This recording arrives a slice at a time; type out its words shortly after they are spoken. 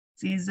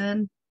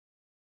season.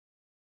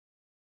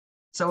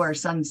 So our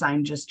sun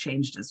sign just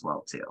changed as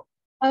well too.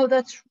 Oh,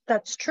 that's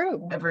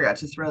true. I forgot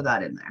to throw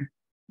that in there.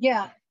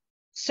 Yeah.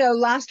 So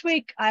last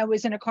week I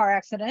was in a car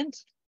accident.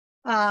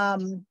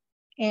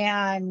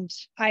 And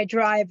I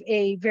drive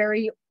a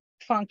very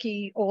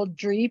funky old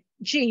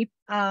Jeep.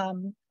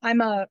 I'm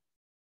a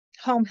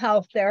home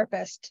health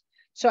therapist.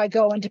 So I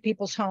go into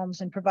people's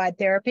homes and provide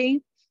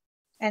therapy.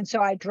 And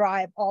so I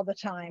drive all the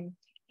time.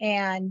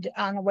 And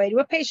on the way to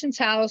a patient's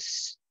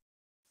house,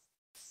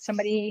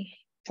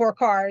 four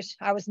cars,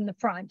 I was in the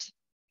front.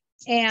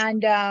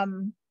 And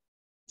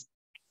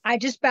I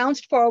just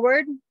bounced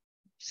forward,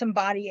 some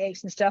body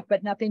aches and stuff,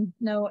 but nothing,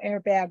 no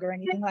airbag or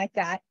anything like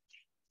that.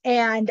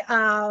 And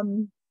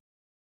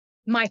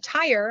my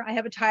tire, I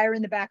have a tire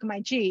in the back of my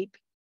Jeep,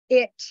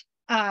 it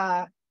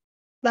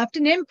left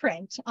an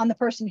imprint on the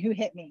person who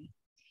hit me,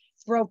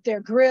 broke their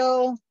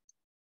grill,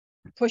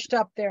 pushed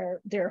up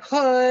their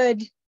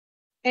hood,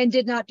 and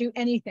did not do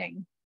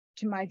anything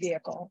to my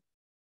vehicle.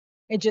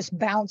 It just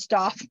bounced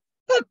off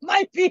of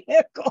my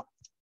vehicle.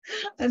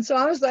 And so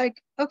I was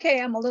like,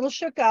 okay, I'm a little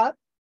shook up,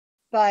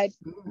 but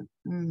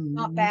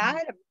not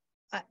bad.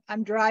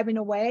 I'm driving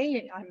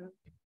away. I'm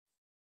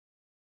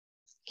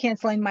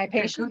canceling my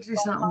patients.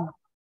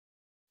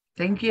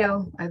 Thank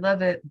you. I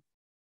love it.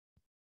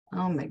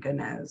 Oh my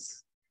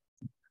goodness.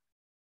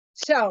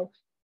 So,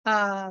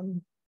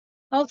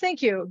 oh,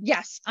 thank you.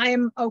 Yes, I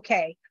am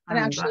okay. I'm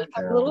actually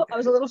I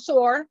was a little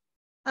sore,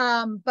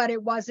 but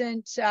it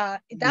wasn't,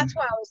 that's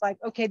why I was like,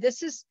 okay,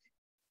 this is,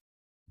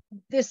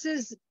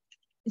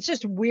 it's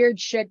just weird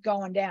shit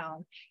going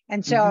down.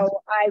 And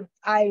so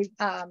I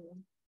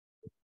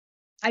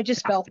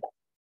just felt that.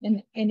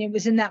 And it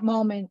was in that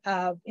moment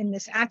of, in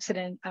this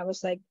accident, I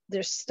was like,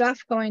 there's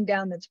stuff going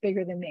down that's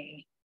bigger than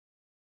me.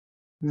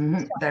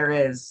 So, there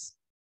is.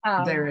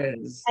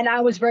 And I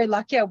was very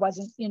lucky. I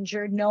wasn't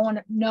injured. No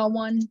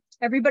one,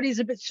 everybody's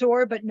a bit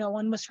sore, but no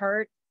one was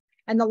hurt.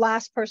 And the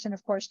last person,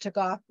 of course, took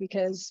off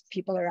because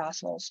people are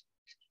assholes.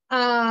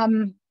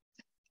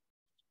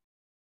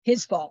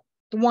 His fault.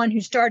 The one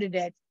who started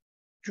it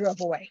drove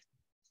away.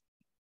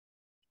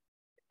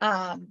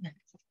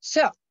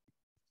 So,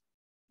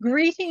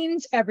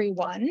 greetings,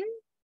 everyone.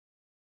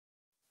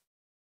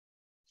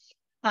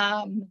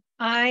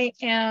 I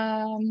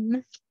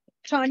am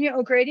Tanya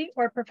O'Grady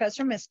or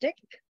Professor Mystic.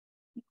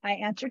 I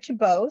answer to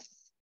both.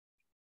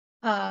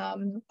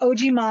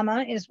 OG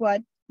Mama is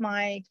what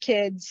my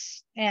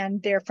kids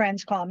and their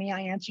friends call me.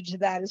 I answer to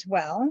that as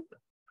well.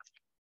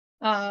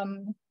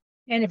 And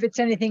if it's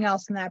anything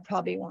else than that, I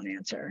probably won't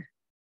answer.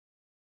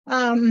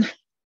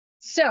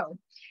 So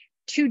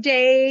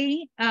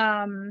today,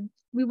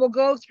 we will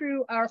go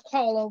through our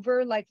call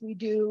over like we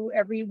do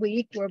every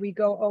week, where we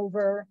go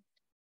over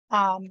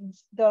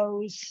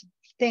those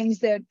things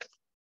that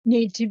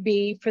need to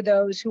be for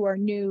those who are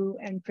new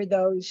and for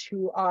those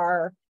who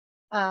are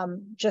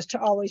just to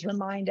always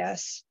remind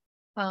us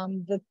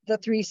the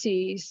 3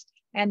 C's,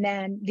 and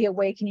then the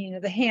awakening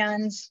of the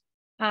hands.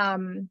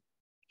 And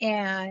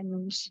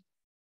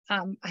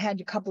I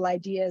had a couple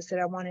ideas that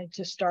I wanted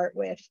to start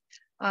with,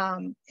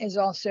 is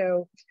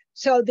also,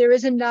 so there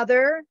is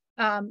another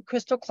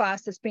crystal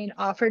class that's being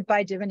offered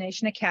by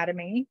Divination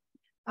Academy,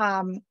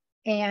 and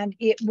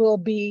it will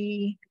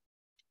be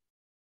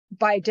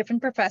by a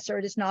different professor.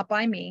 It is not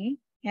by me,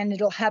 and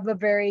it'll have a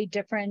very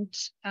different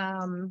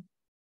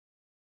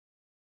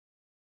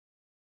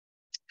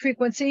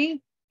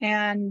frequency,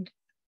 and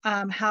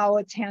how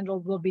it's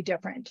handled will be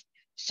different.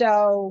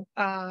 So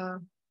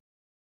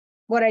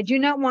what I do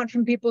not want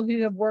from people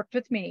who have worked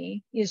with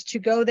me is to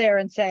go there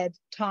and say,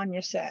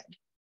 Tanya said,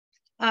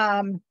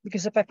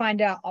 because if I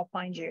find out, I'll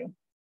find you.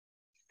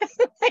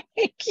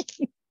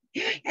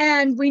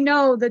 And we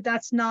know that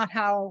that's not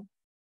how,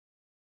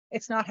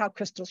 it's not how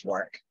crystals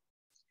work.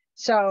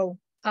 So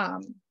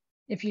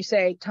if you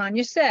say,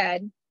 Tanya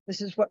said, this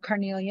is what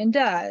carnelian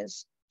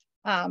does,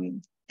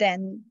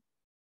 then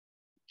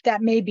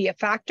that may be a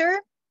factor,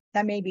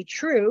 that may be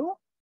true,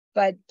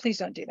 but please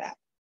don't do that.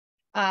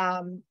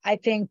 I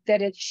think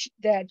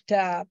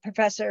that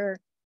Professor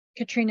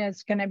Katrina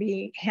is going to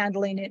be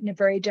handling it in a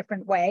very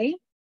different way.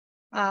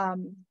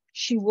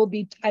 She will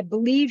be, I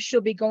believe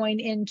she'll be going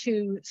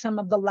into some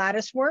of the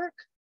lattice work,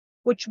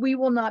 which we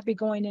will not be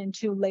going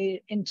into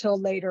until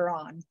later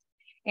on.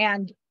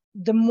 And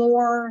the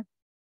more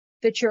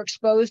that you're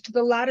exposed to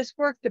the lattice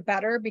work, the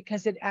better,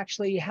 because it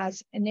actually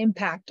has an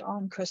impact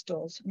on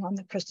crystals and on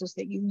the crystals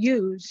that you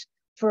use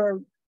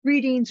for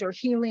readings or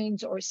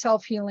healings or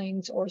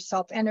self-healings or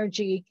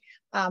self-energy.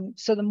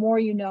 So the more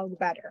you know, the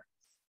better.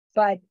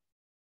 But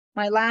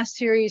my last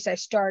series, I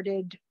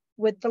started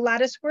with the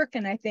lattice work,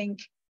 and I think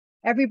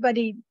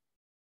everybody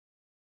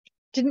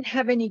didn't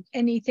have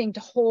anything to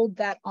hold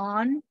that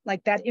on.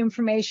 Like, that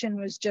information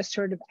was just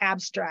sort of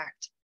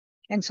abstract.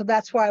 And so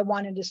that's why I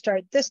wanted to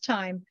start this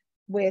time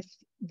with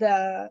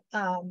the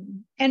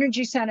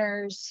energy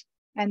centers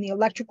and the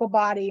electrical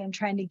body, and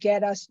trying to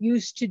get us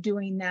used to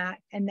doing that,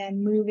 and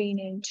then moving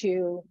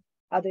into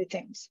other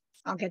things.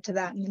 I'll get to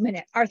that in a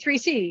minute. Our 3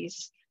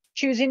 C's: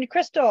 choosing a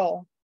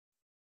crystal,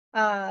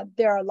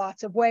 There are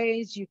lots of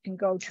ways. You can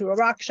go to a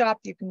rock shop.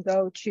 You can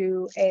go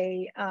to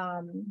a,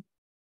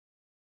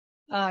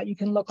 you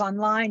can look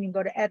online. You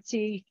can go to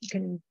Etsy. You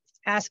can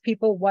ask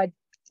people what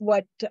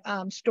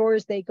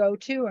stores they go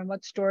to and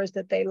what stores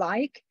that they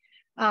like.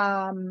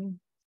 And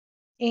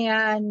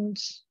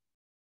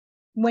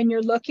when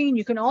you're looking,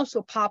 you can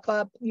also pop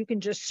up, you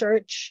can just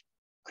search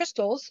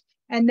crystals.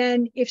 And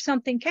then if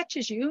something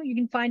catches you, you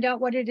can find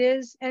out what it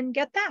is and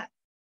get that.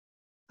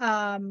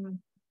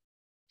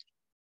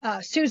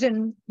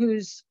 Susan,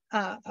 who's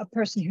a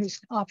person who's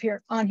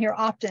on here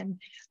often,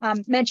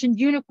 mentioned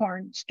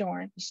unicorn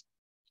stones,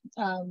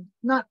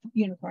 not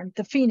unicorn,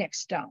 the phoenix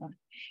stone.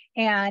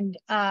 And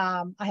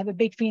I have a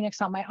big phoenix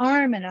on my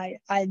arm, and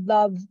I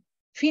love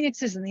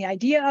phoenixes and the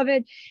idea of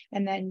it,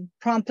 and then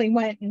promptly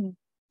went and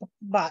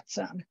bought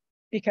some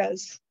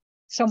because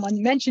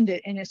someone mentioned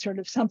it, and it sort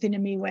of something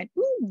in me went,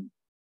 ooh.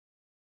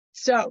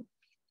 So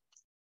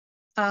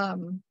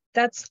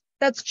that's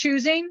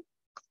choosing.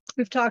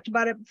 We've talked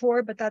about it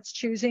before, but that's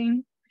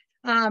choosing.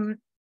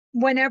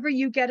 Whenever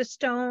you get a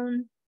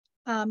stone,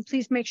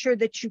 please make sure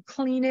that you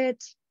clean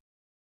it.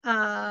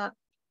 I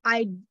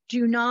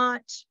do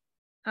not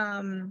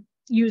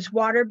use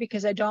water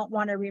because I don't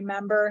want to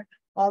remember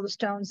all the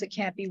stones that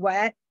can't be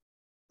wet.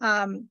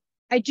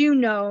 I do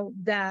know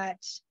that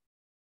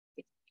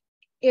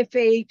if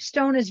a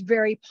stone is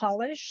very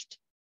polished,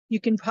 you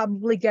can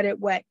probably get it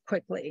wet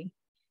quickly,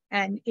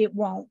 and it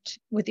won't,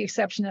 with the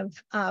exception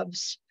of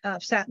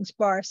satin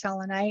spar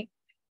selenite.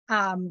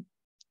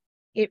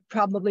 It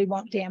probably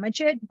won't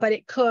damage it, but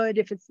it could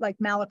if it's like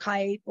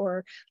malachite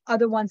or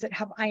other ones that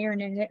have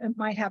iron in it. It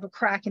might have a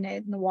crack in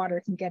it, and the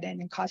water can get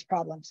in and cause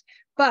problems.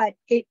 But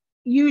it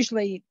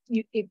usually,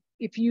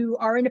 if you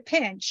are in a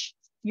pinch,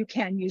 you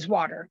can use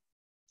water.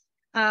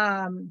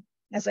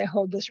 As I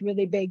hold this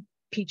really big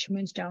peach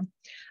moonstone,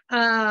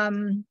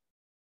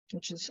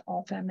 which is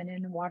all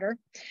feminine and water.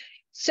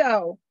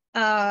 So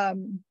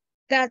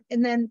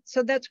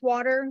so that's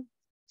water.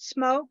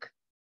 Smoke,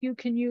 you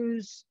can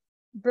use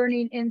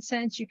burning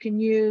incense. You can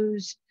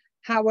use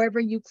however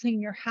you clean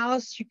your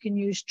house. You can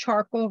use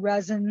charcoal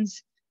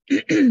resins.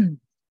 You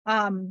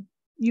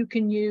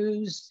can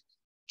use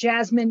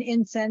jasmine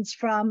incense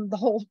from the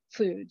Whole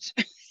Foods.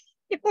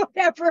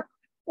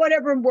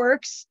 whatever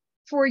works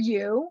for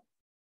you.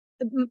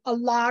 A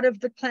lot of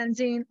the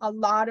cleansing, a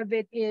lot of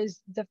it is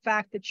the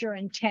fact that you're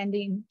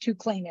intending to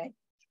clean it.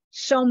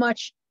 So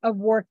much of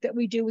work that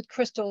we do with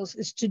crystals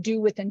is to do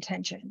with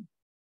intention.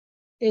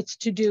 It's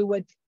to do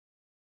with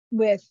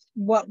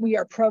what we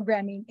are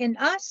programming in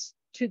us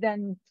to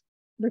then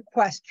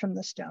request from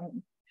the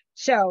stone.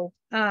 So,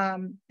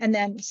 and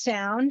then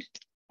sound,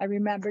 I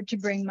remembered to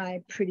bring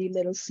my pretty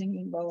little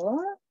singing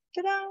bowl.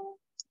 Ta-da!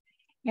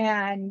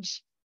 And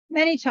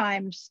many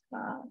times,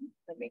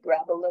 let me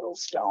grab a little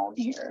stone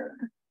here.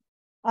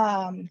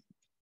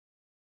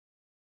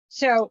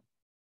 So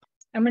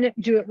I'm going to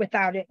do it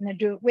without it, and then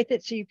do it with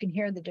it so you can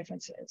hear the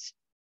differences.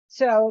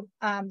 So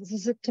this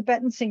is a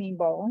Tibetan singing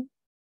bowl.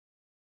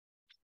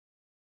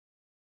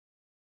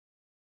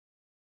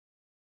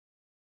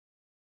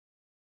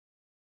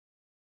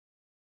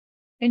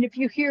 And if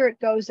you hear it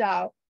goes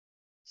out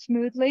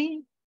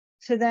smoothly,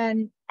 so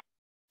then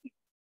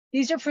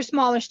these are for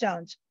smaller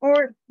stones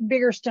or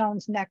bigger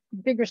stones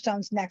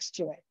next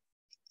to it.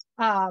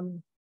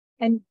 And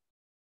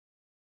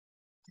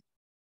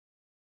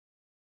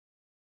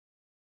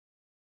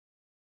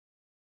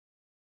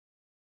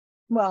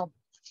well,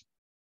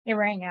 it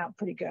rang out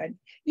pretty good.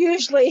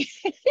 Usually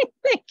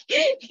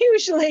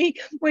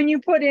when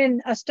you put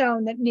in a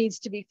stone that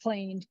needs to be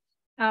cleaned,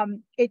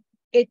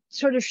 it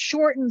sort of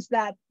shortens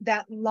that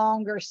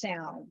longer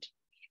sound.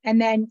 And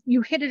then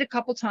you hit it a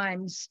couple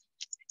times,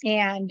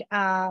 and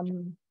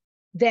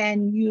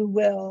then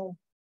you'll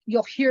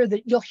hear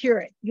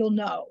it, you'll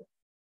know.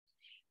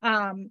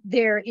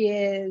 There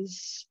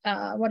is,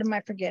 what am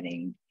I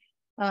forgetting?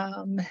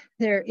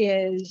 There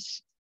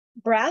is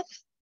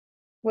breath,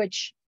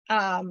 which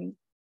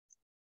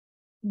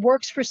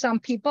works for some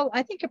people.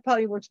 I think it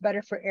probably works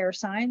better for air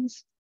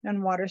signs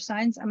than water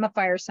signs. I'm a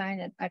fire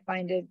sign, and I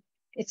find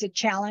it's a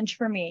challenge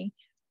for me.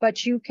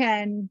 But you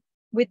can,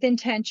 with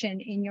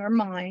intention in your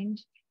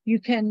mind, you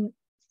can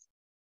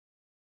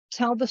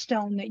tell the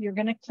stone that you're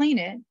going to clean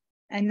it,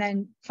 and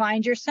then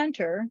find your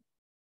center,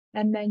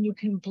 and then you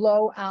can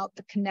blow out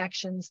the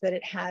connections that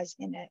it has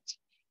in it.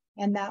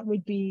 And that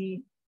would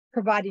be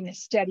providing a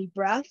steady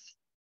breath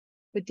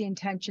with the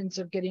intentions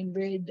of getting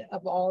rid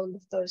of all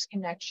of those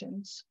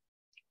connections.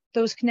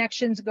 Those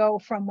connections go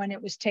from when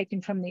it was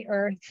taken from the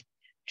earth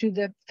to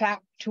the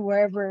fact to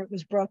wherever it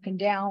was broken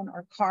down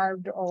or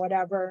carved or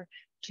whatever,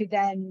 to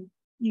then,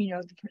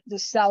 the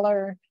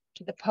cellar,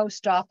 to the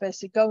post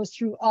office. It goes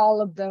through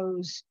all of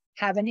those,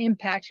 have an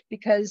impact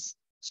because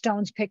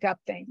stones pick up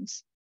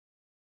things.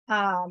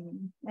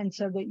 And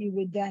so that you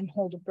would then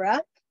hold a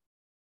breath.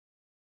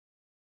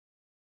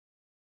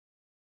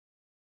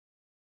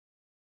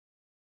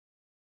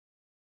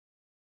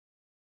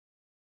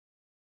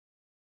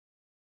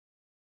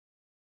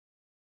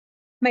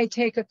 May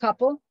take a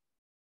couple,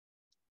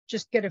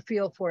 just get a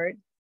feel for it.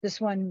 This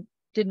one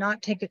did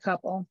not take a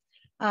couple.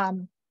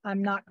 I'm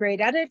not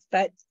great at it,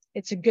 but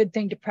it's a good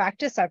thing to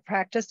practice. I've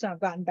practiced and I've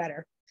gotten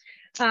better.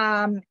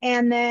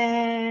 And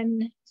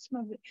then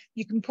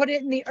you can put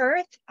it in the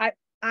earth.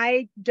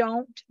 I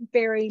don't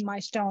bury my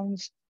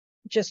stones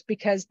just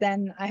because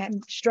then I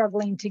am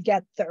struggling to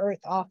get the earth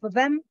off of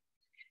them.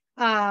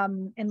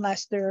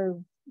 Unless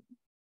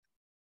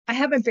I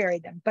haven't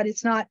buried them, but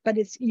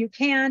you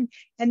can,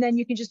 and then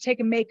you can just take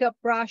a makeup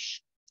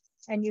brush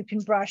and you can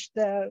brush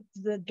the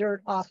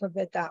dirt off of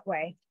it that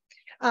way.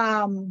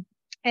 And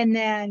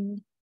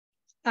then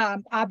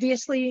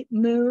obviously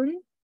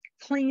moon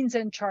cleans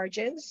and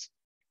charges.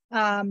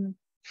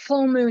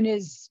 Full moon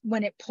is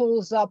when it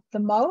pulls up the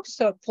most,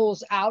 so it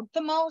pulls out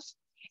the most,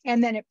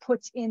 and then it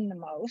puts in the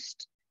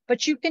most.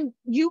 But you can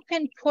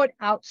put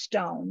out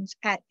stones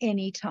at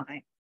any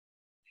time.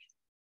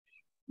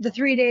 The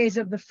 3 days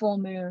of the full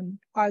moon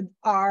are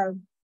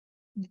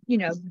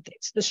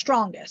it's the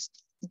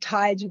strongest. The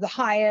tides are the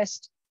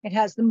highest. It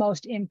has the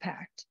most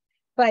impact.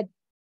 But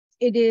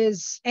it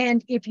is,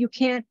 and if you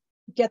can't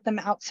get them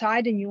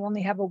outside and you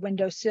only have a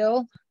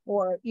windowsill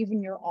or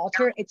even your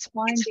altar, it's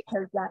fine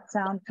because that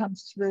sound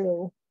comes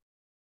through.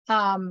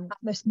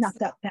 There's not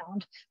that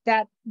sound.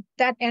 That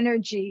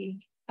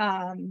energy.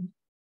 Could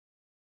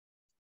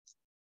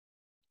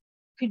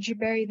you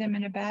bury them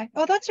in a bag?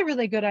 Oh, that's a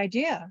really good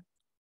idea.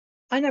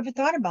 I never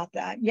thought about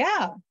that.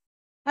 Yeah.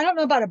 I don't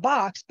know about a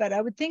box, but I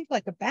would think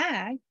like a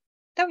bag.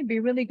 That would be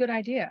a really good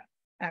idea,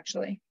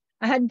 actually.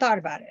 I hadn't thought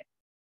about it.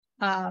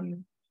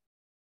 I've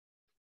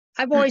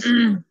always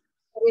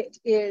it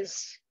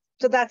is,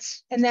 so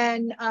that's, and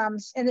then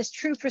and it's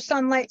true for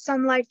sunlight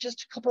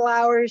just a couple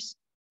hours.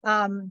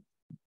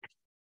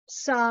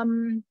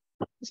 Some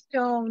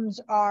stones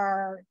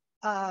are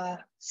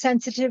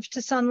sensitive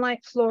to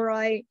sunlight,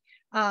 fluorite,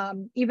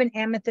 even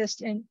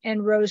amethyst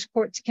and rose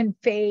quartz can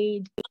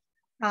fade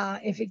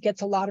if it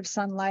gets a lot of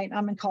sunlight.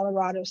 I'm in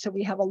Colorado, so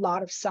we have a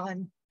lot of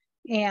sun.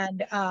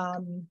 And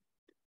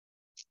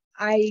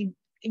if I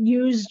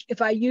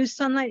use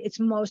sunlight, it's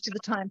most of the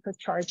time for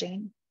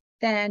charging.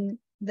 Then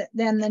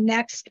the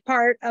next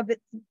part of it,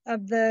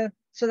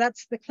 so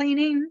that's the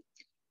cleaning,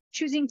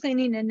 choosing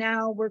cleaning, and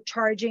now we're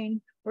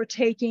charging. We're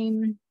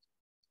taking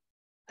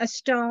a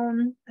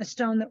stone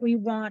that we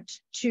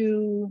want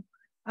to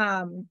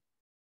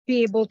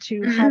be able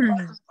to help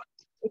us.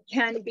 It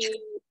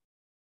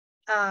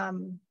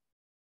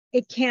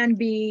can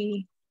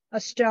be a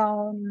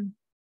stone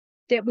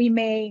that we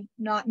may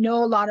not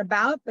know a lot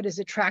about, but is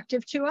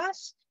attractive to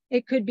us.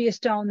 It could be a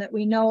stone that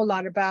we know a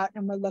lot about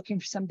and we're looking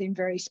for something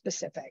very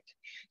specific.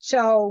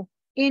 So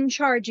in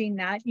charging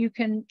that, you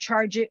can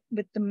charge it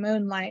with the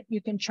moonlight,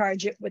 you can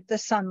charge it with the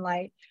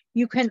sunlight.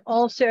 You can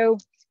also,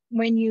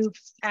 when you've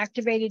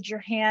activated your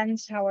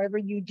hands, however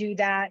you do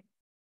that,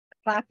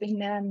 clapping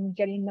them,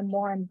 getting them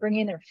more and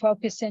bringing their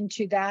focus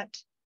into that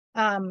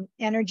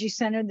energy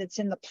center that's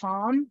in the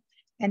palm.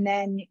 And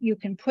then you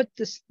can put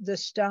the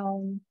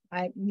stone,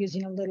 I'm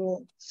using a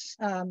little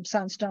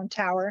sunstone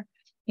tower,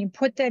 you can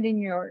put that in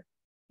your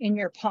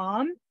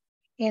palm,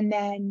 and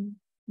then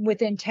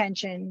with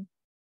intention,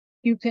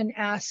 you can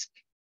ask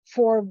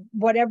for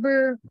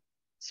whatever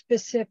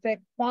specific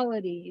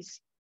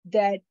qualities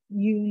that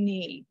you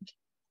need,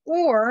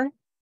 or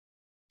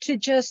to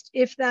just,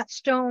 if that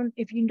stone,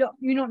 if you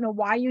don't know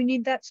why you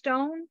need that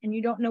stone and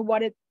you don't know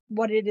what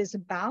it is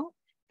about,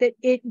 that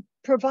it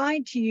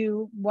provide to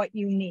you what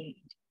you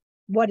need,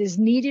 what is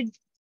needed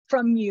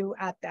from you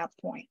at that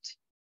point.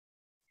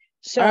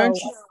 So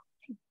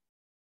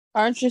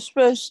aren't you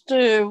supposed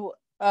to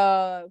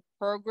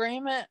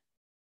program it?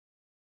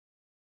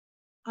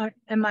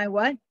 Am I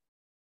what?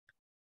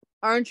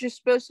 Aren't you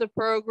supposed to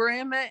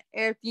program it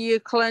after you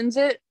cleanse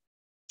it?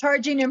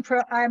 Charging and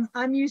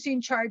I'm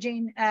using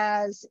charging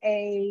as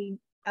a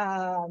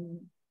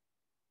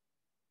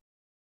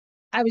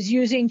I was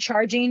using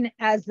charging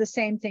as the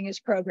same thing as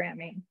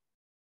programming.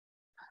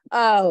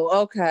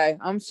 Oh, okay.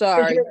 I'm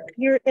sorry.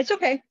 It's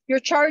okay. You're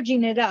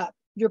charging it up.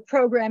 You're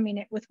programming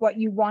it with what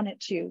you want it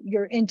to.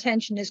 Your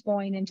intention is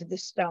going into the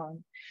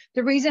stone.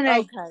 The reason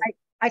I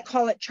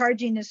call it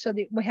charging is so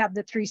that we have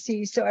the 3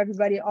 C's, so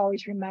everybody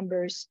always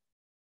remembers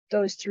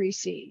those 3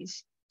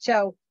 C's.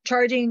 So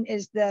charging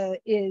is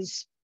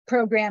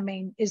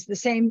programming is the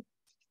same.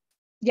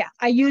 Yeah,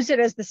 I use it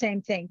as the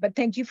same thing, but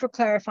thank you for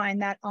clarifying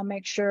that. I'll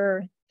make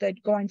sure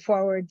that going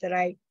forward that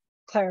I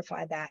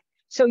clarify that.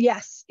 So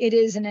yes, it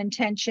is an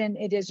intention.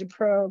 It is a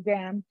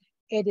program.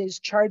 It is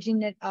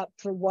charging it up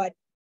for what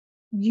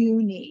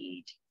you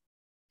need.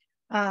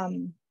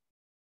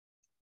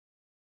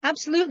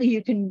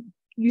 Absolutely,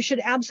 you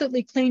should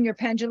absolutely clean your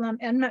pendulum.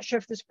 I'm not sure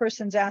if this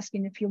person's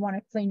asking if you want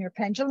to clean your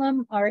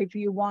pendulum or if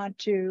you want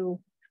to,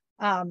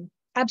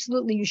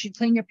 absolutely, you should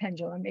clean your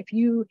pendulum. If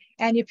you've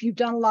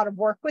done a lot of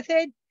work with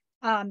it,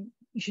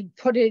 you should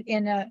put it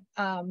in a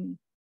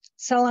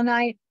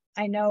selenite.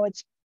 I know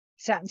it's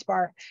satin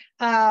spar,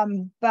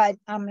 but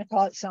I'm going to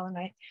call it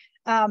selenite.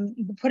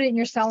 You can put it in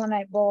your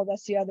selenite bowl.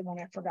 That's the other one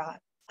I forgot.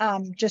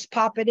 Just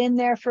pop it in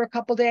there for a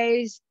couple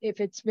days.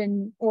 If it's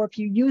been, or if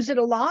you use it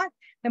a lot,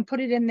 then put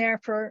it in there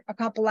for a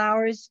couple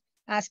hours,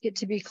 ask it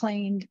to be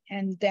cleaned.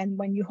 And then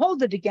when you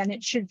hold it again,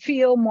 it should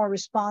feel more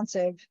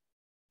responsive.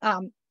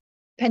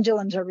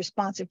 Pendulums are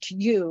responsive to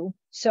you.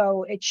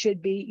 So it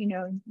should be, you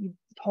know, you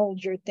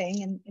hold your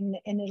thing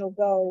and it'll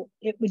go,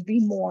 it would be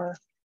more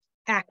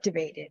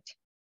activated.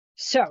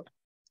 So.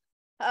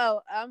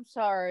 Oh, I'm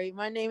sorry.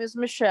 My name is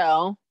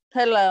Michelle.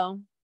 Hello.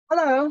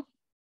 Hello.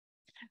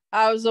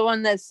 I was the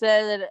one that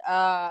said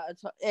that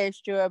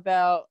asked you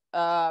about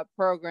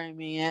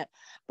programming it,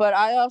 but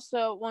I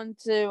also want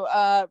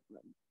to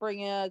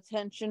bring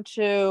attention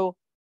to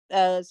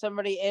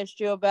somebody asked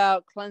you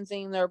about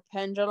cleansing their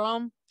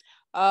pendulum.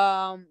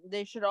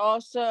 They should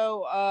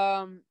also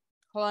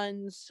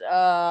cleanse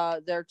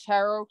their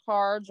tarot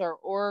cards or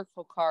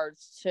oracle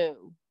cards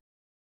too.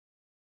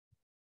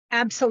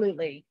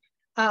 Absolutely.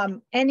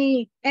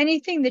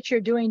 Anything that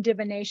you're doing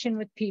divination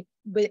with people,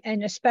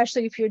 and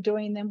especially if you're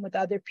doing them with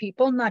other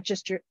people, not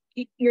just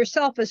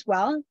yourself as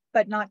well,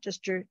 but not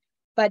just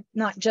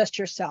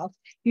yourself.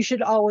 You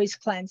should always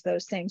cleanse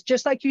those things,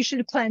 just like you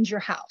should cleanse your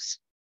house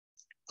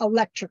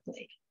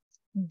electrically.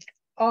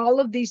 All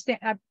of these things.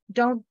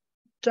 Don't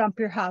dump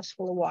your house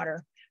full of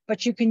water,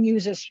 but you can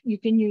use a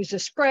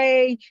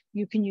spray.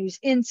 You can use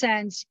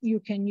incense. You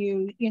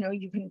can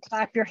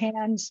clap your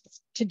hands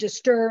to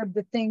disturb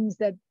the things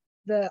that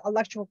the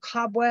electrical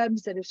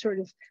cobwebs that have sort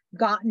of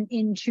gotten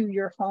into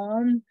your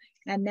home,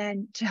 and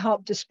then to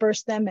help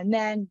disperse them, and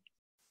then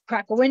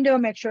crack a window,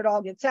 make sure it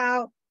all gets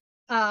out.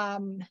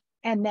 And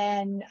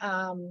then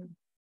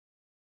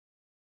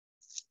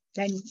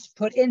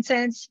put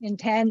incense,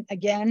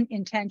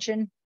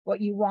 intention,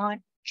 what you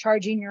want,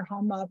 charging your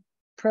home up,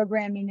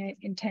 programming it,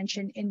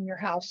 intention in your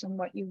house and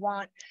what you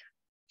want.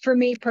 For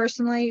me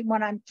personally,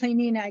 when I'm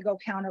cleaning, I go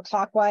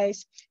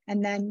counterclockwise.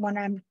 And then when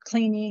I'm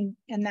cleaning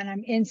and then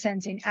I'm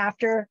incensing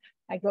after,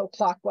 I go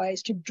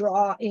clockwise to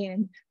draw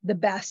in the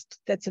best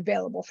that's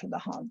available for the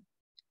home.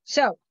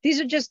 So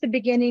these are just the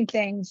beginning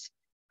things.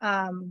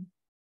 And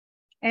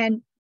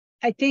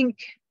I think,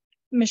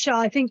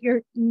 Michelle,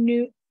 you're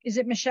new. Is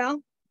it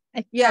Michelle?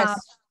 Yes.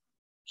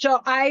 So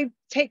I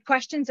take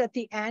questions at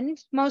the end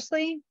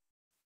mostly.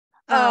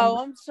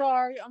 I'm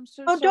sorry. I'm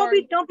so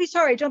sorry. Don't be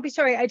sorry. Don't be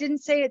sorry. I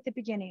didn't say it at the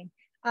beginning.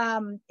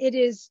 It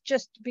is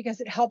just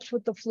because it helps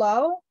with the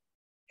flow.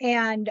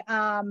 And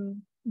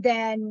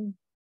then,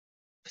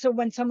 so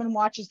when someone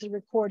watches the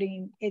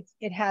recording,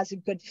 it has a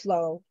good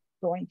flow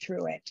going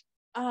through it.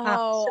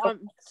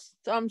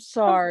 I'm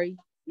sorry.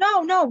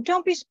 No,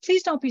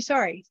 please don't be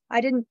sorry. I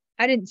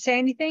didn't say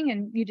anything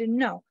and you didn't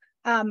know.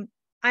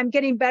 I'm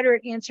getting better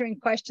at answering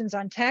questions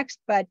on text,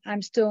 but I'm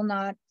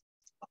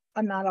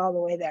not all the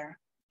way there.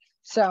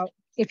 So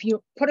if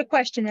you put a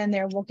question in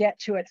there, we'll get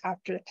to it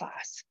after the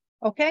class.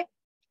 Okay?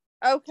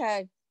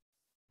 Okay.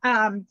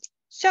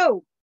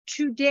 So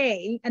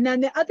today, and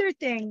then the other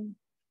thing,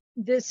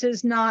 this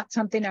is not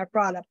something I've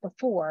brought up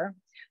before,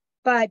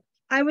 but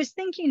I was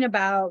thinking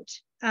about,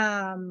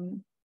 I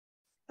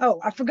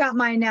forgot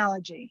my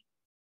analogy.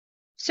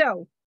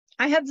 So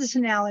I have this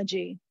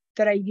analogy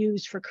that I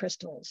use for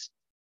crystals,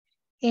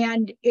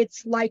 and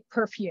it's like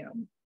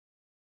perfume.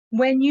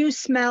 When you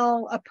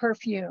smell a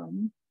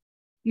perfume,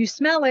 you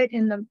smell it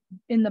in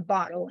the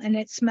bottle and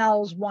it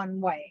smells one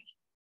way.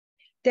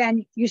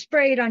 Then you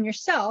spray it on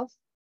yourself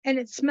and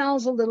it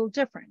smells a little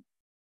different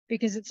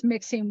because it's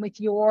mixing with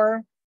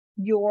your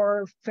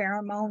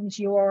pheromones,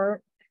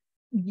 your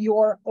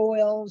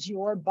oils,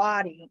 your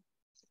body.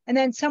 And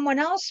then someone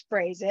else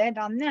sprays it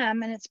on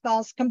them and it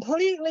smells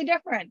completely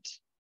different.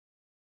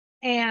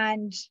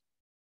 And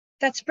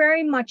that's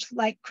very much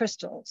like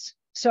crystals.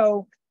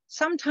 So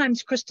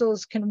sometimes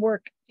crystals can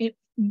work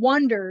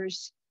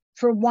wonders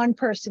for one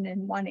person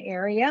in one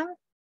area,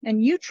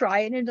 and you try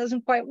it and it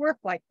doesn't quite work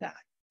like that.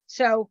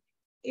 So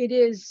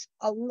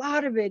a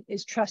lot of it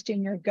is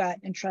trusting your gut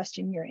and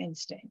trusting your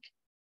instinct.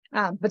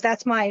 But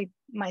that's my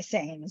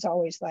saying is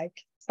always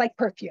it's like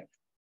perfume.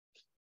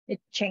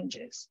 It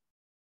changes.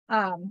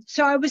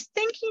 So I was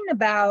thinking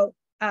about,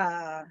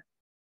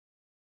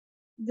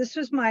 this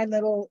was my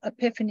little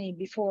epiphany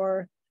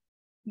before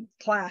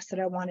class that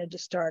I wanted to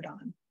start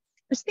on.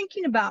 I was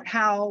thinking about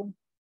how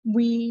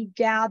we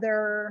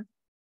gather,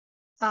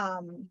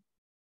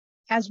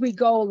 as we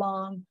go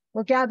along,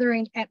 we're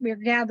gathering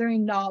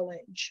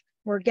knowledge,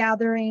 we're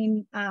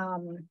gathering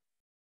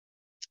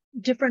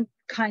different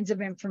kinds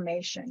of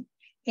information.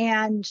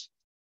 And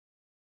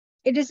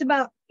it is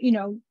about,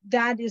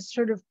 that is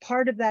sort of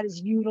part of that is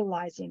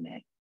utilizing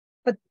it.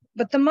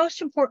 But the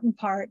most important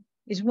part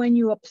is when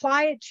you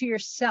apply it to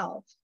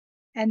yourself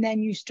and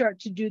then you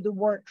start to do the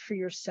work for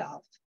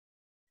yourself.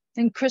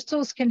 And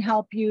crystals can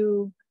help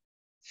you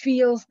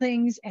feel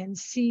things and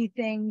see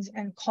things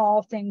and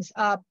call things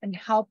up and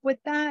help with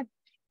that.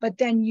 But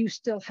then you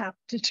still have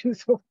to do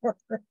the work,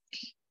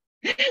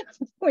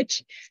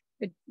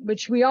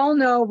 which we all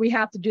know we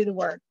have to do the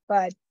work,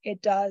 but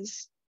it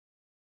does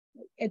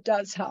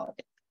help.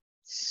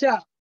 So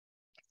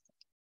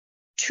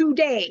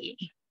today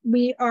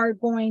we are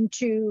going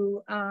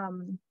to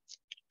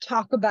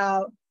talk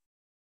about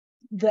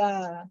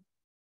the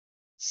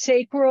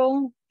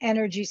sacral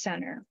energy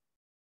center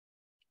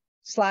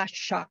 /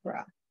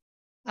 chakra.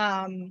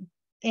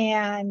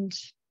 And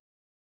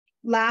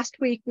last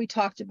week we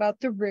talked about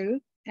the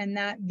root, and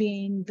that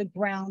being the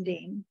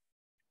grounding,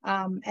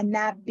 and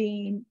that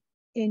being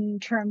in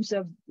terms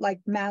of like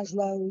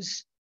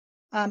Maslow's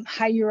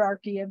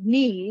hierarchy of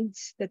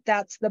needs,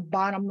 that's the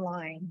bottom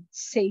line: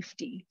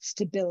 safety,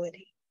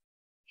 stability.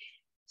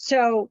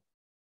 So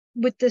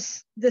with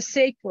this, the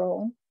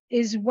sacral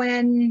is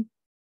when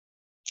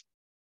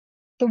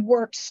the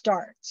work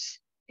starts.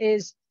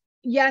 Is,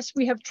 yes,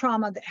 we have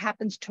trauma that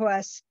happens to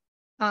us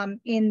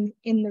in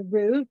the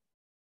root,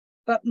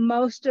 but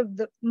most of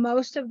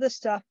the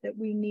stuff that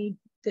we need,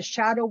 the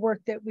shadow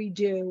work that we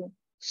do,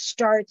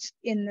 starts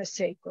in the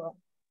sacral.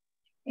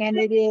 And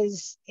it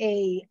is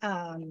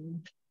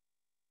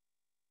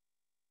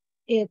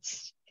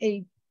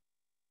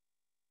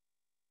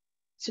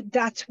so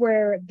that's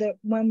where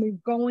when we're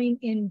going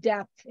in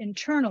depth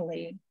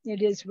internally,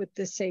 it is with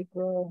the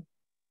sacral,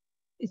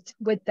 it's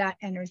with that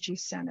energy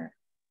center.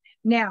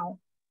 Now,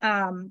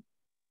 and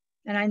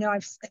I know I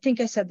think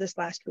I said this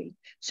last week.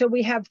 So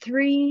we have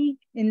three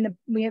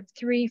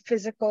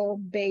physical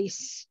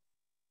base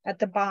at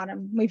the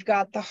bottom. We've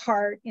got the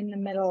heart in the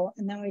middle,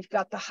 and then we've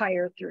got the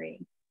higher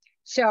three.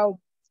 So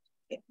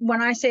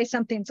when I say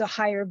something's a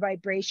higher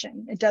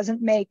vibration, it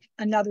doesn't make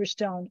another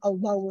stone a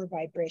lower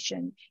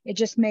vibration. It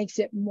just makes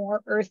it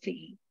more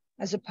earthy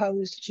as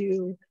opposed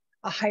to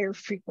a higher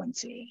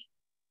frequency.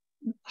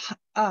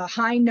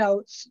 High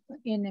notes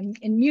in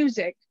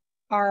music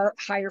are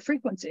higher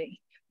frequency.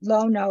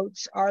 Low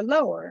notes are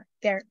lower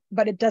there,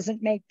 but it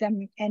doesn't make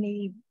them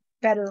any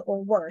better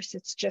or worse.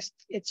 It's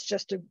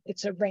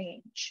a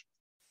range.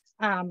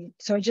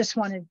 So I just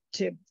wanted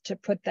to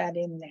put that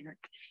in there.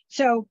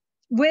 So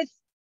with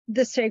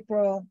the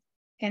sacral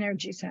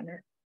energy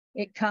center,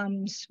 it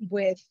comes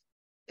with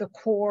the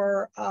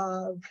core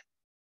of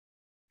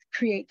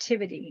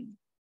creativity.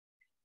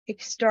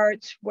 It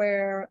starts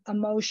where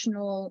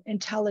emotional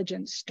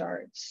intelligence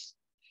starts.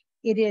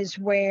 It is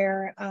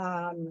where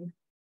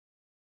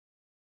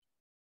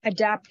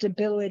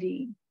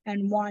adaptability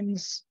and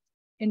one's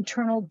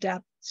internal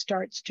depth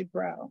starts to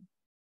grow.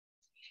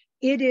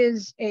 It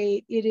is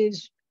a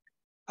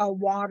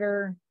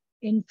water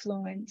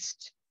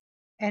influenced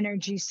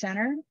energy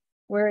center,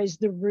 whereas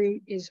the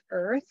root is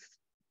earth,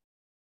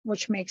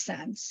 which makes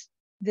sense.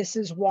 This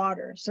is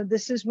water. So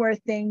this is where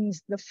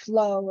the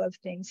flow of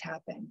things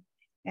happen.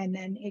 And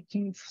then it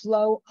can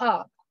flow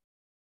up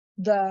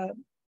the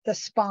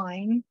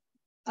spine,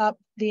 up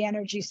the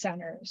energy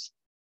centers.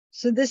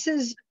 So this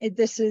is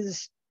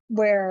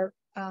where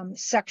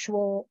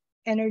sexual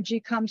energy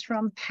comes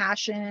from,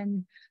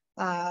 passion,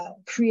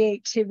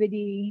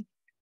 creativity.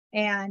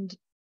 And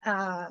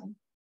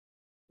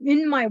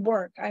in my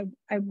work,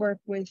 I work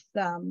with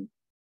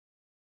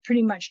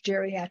pretty much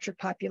geriatric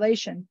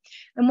population.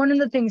 And one of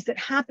the things that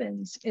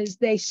happens is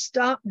they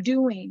stop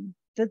doing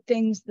the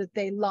things that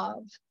they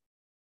love.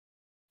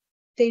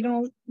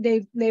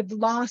 They've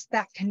lost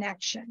that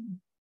connection.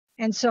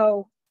 And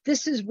so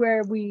this is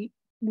where we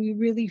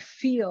really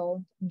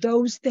feel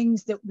those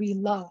things that we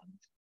love,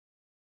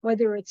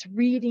 whether it's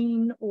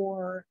reading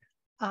or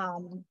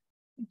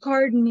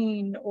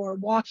gardening or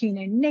walking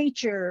in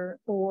nature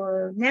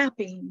or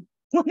napping,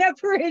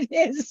 whatever it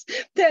is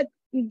that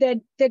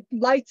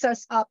lights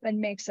us up and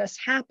makes us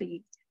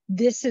happy.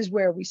 This is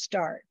where we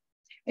start.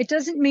 It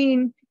doesn't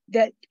mean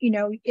that,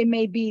 it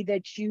may be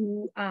that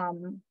you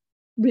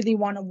really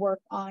want to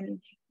work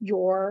on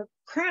your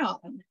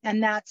crown,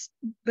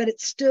 but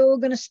it's still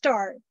going to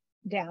start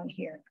down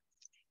here.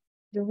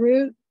 The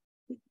root,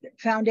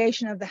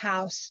 foundation of the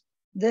house,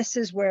 this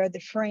is where the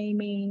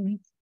framing,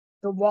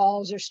 the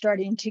walls are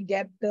starting to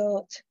get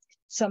built,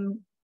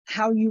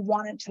 how you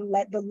want it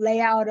to the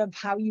layout of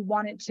how you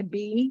want it to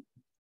be.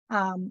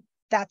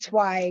 That's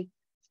why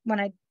when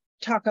I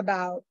talk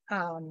about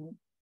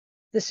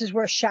this is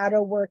where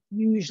shadow work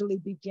usually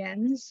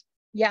begins.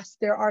 Yes,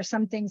 there are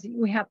some things that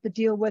we have to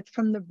deal with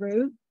from the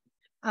root.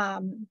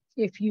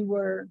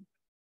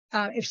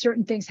 If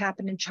certain things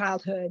happen in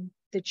childhood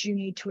that you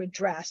need to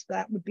address,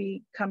 that would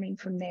be coming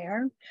from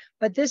there.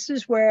 But this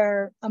is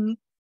where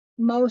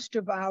most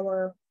of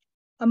our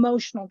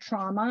emotional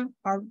trauma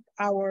are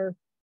our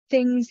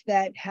things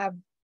that have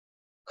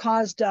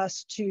caused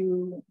us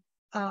to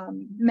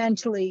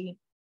mentally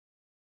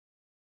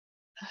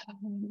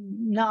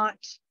not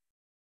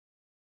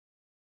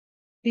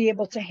be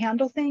able to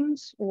handle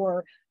things,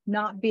 or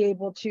not be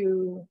able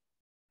to,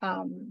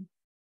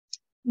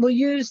 we'll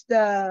use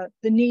the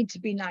need to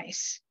be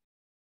nice.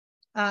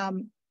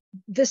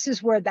 This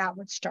is where that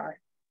would start.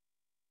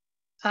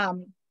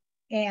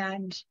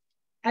 And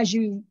as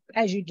you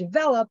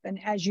develop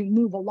and as you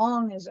move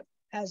along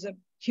as a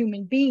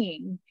human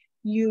being,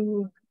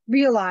 you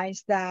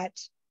realize that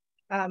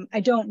I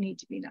don't need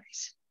to be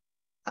nice.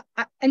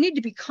 I need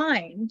to be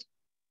kind,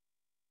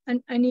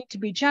 and I need to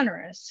be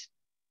generous,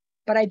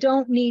 but I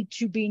don't need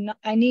to be,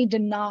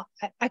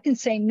 I can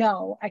say,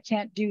 no, I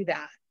can't do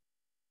that.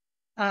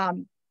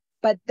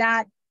 But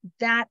that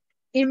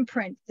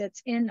imprint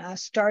that's in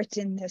us starts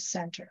in this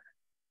center.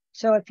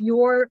 So if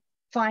you're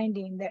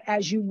finding that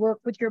as you work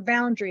with your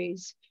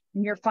boundaries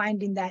and you're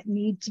finding that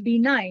need to be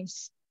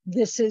nice,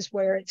 this is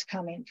where it's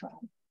coming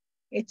from.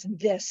 It's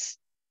this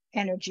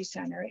energy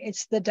center.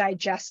 It's the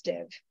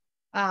digestive.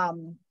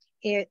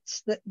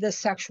 It's the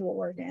sexual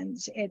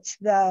organs. It's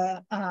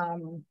the, I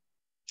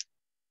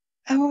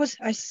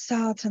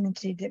saw something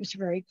today that was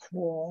very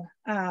cool.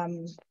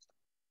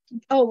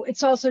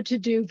 It's also to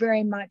do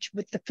very much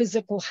with the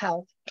physical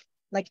health,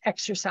 like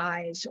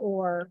exercise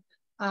or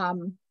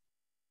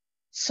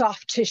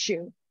soft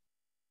tissue.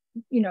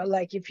 You know,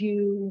 like if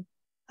you,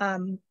 I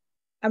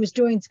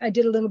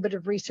did a little bit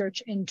of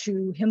research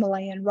into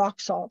Himalayan rock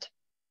salt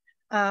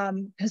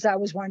because I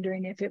was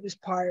wondering if it was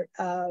part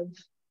of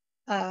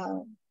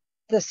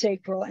the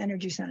sacral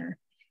energy center.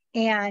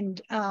 And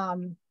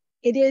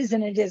it is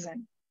and it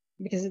isn't,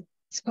 because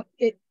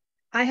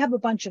I have a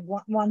bunch of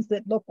ones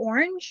that look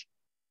orange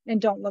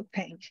and don't look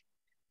pink.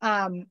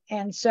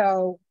 And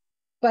so,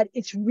 but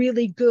it's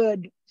really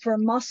good for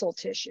muscle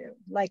tissue.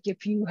 Like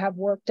if you have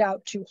worked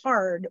out too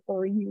hard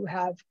or you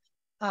have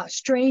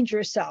strained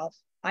yourself.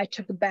 I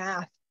took a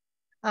bath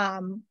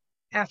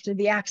after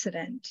the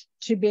accident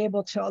to be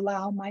able to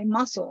allow my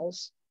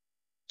muscles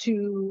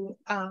to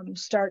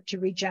start to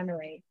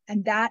regenerate.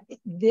 And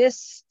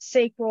this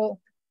sacral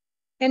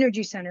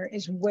energy center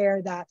is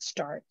where that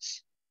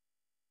starts.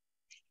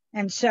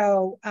 And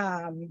so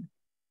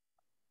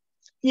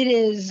it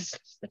is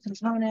the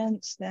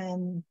components,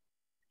 then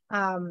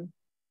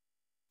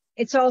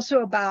it's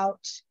also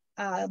about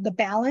the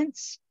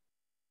balance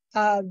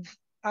of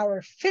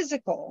our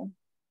physical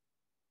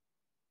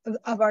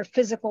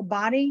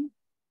body.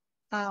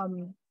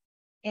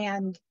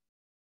 And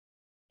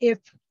if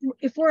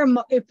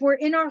we're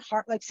in our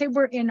heart, like say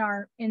we're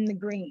in the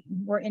green,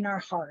 we're in our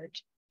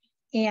heart,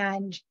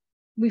 and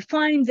we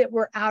find that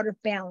we're out of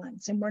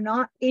balance and we're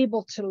not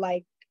able to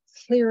like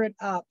clear it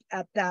up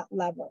at that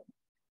level,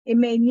 you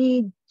may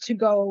need to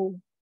go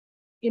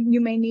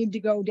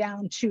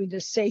down to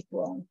the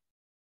sacral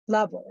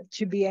level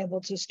to be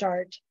able to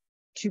start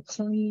to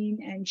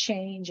clean and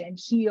change and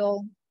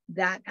heal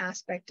that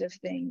aspect of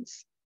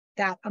things,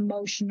 that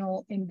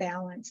emotional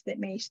imbalance that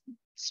may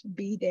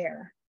be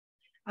there.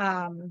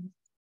 And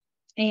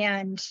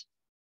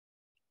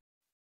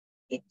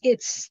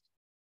it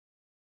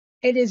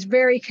is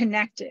very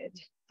connected.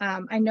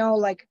 I know,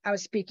 like I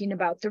was speaking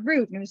about the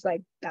root, and it was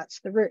like, that's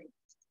the root.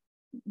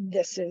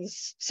 This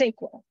is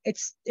sacral. It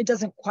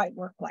doesn't quite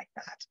work like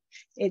that.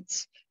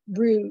 It's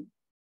root,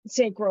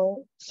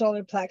 sacral,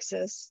 solar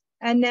plexus,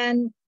 and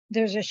then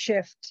there's a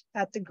shift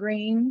at the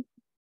green,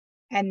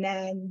 and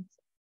then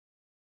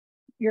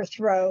your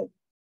throat,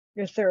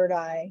 your third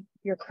eye,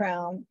 your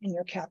crown, and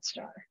your cat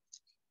star.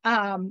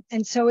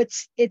 And so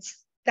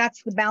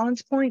that's the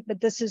balance point, but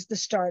this is the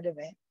start of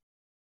it.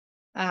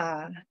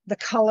 The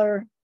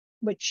color,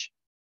 which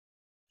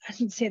I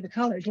didn't say the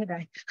color, did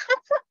I?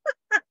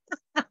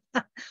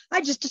 I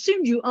just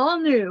assumed you all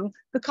knew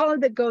the color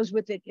that goes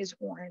with it is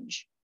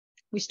orange.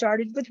 We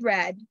started with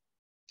red,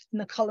 and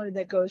the color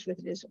that goes with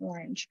it is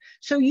orange.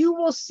 So you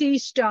will see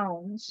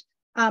stones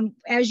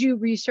as you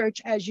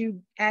research, as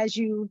you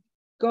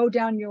go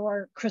down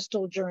your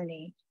crystal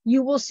journey.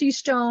 You will see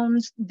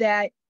stones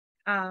that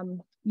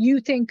you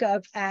think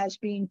of as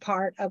being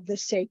part of the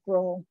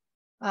sacral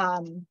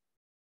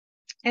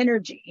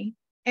energy,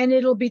 and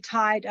it'll be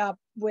tied up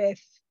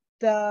with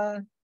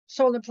the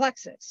solar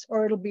plexus,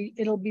 or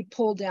it'll be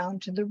pulled down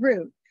to the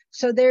root.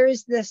 So there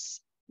is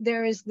this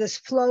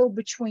flow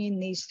between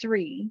these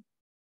three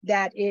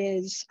that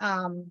is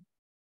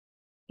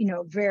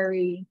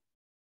very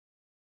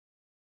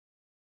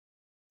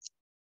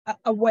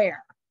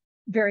aware,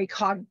 very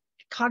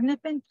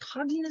cognizant,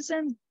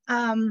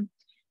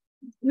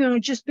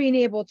 just being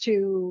able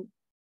to,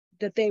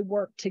 that they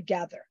work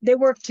together,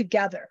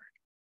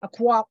 a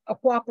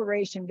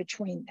cooperation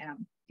between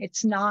them.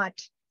 It's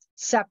not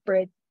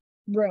separate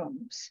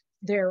rooms.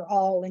 They're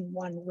all in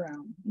one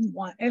room.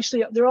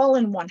 Actually, they're all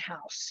in one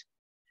house.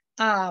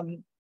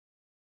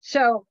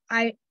 So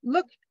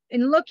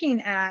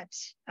looking at,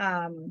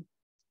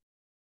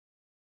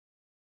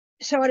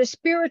 so at a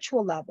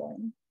spiritual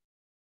level,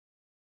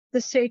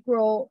 the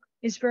sacral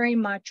is very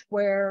much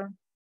where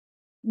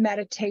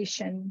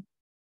meditation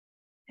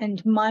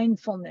and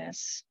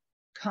mindfulness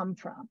come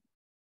from.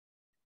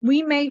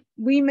 We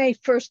may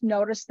first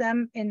notice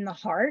them in the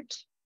heart,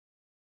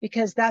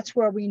 because that's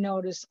where we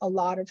notice a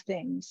lot of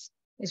things,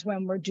 is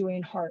when we're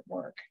doing heart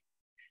work.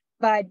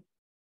 But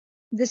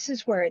this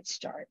is where it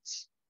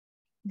starts.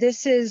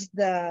 This is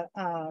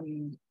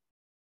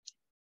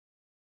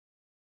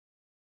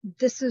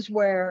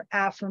where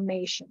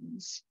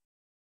affirmations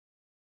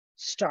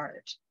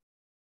start.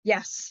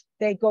 Yes,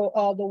 they go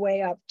all the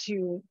way up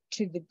to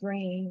the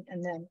green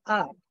and then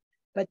up,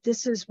 but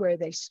this is where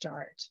they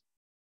start.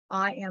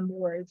 I am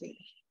worthy.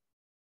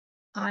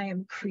 I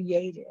am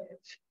creative.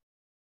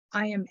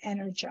 I am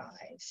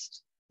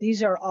energized.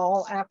 These are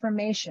all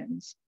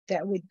affirmations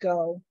that would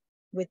go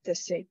with the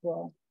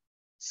sacral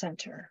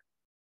center.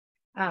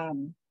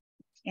 And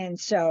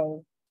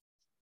so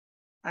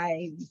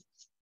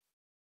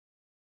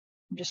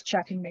I'm just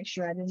checking, make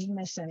sure I didn't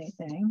miss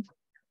anything.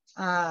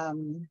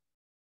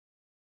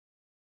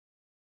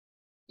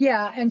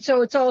 Yeah, and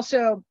so it's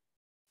also,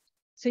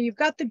 so you've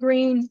got the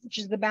green, which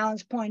is the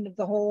balance point of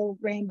the whole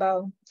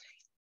rainbow.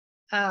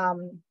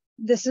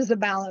 This is the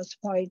balance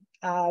point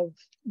of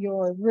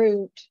your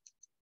root,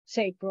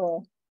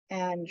 sacral,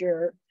 and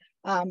your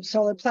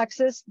solar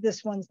plexus.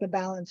 This one's the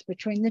balance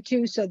between the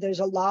two. So there's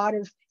a lot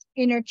of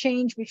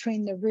interchange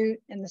between the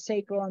root and the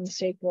sacral and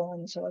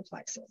the solar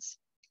plexus.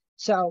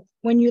 So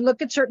when you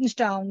look at certain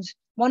stones,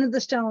 one of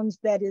the stones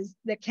that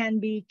can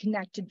be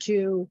connected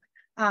to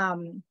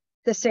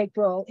the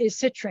sacral is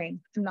citrine.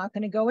 I'm not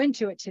going to go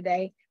into it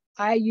today.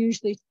 I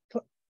usually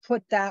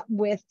put that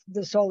with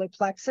the solar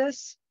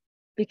plexus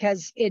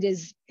because it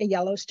is a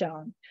yellow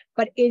stone,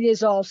 but it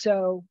is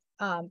also,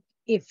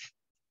 if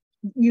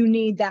you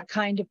need that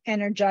kind of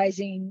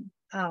energizing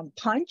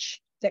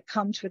punch that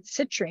comes with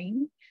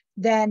citrine,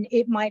 then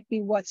it might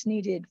be what's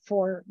needed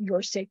for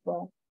your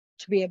sacral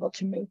to be able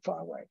to move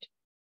forward.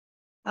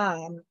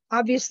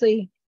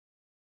 Obviously,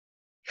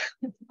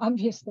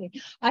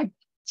 I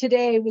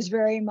today was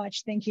very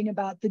much thinking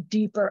about the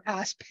deeper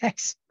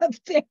aspects of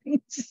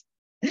things.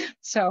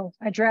 So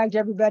I dragged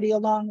everybody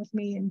along with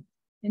me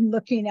in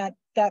looking at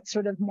that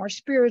sort of more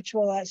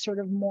spiritual, that sort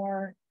of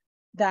more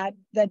that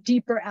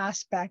deeper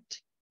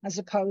aspect, as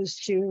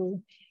opposed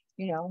to,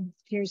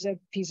 here's a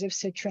piece of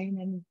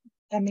citrine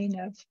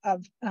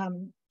of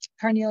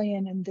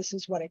carnelian, and this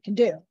is what it can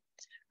do.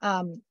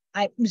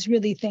 I was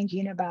really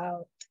thinking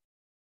about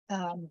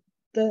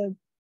the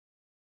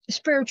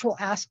spiritual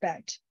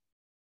aspect,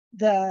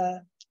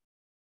 that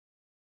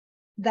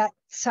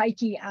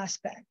psyche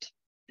aspect.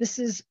 This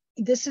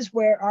is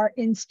where our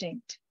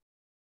instinct,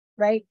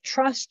 right?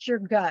 Trust your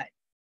gut,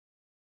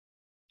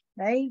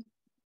 right?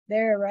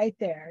 Right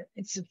there.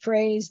 It's a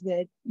phrase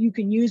that you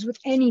can use with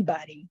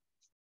anybody.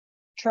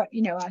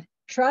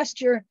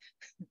 Trust your,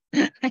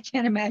 I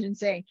can't imagine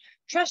saying,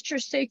 trust your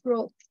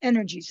sacral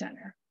energy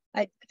center.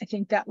 I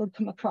think that would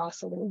come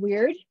across a little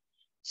weird.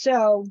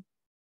 So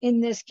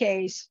in this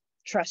case,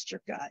 trust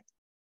your gut.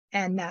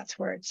 And that's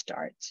where it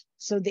starts.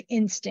 So the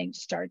instinct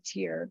starts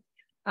here,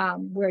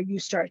 where you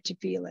start to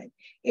feel it.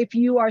 If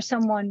you are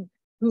someone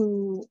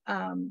who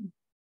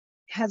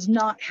has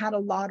not had a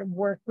lot of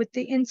work with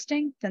the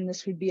instinct, then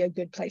this would be a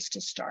good place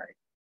to start.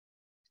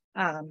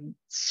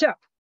 So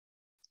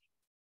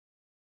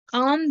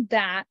on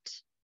that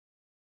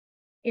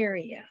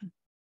area,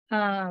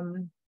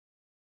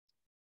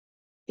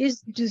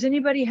 does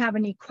anybody have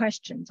any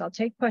questions? I'll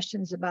take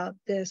questions about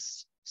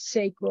this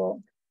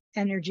sacral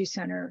energy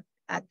center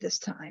at this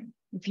time.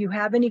 If you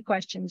have any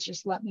questions,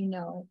 just let me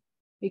know,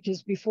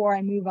 because before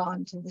I move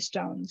on to the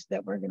stones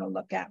that we're going to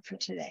look at for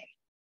today.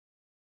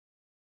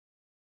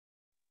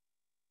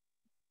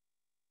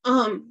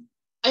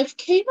 I've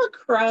came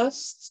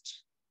across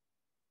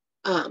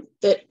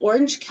that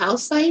orange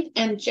calcite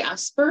and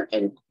jasper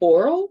and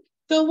coral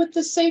go with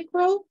the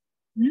sacral.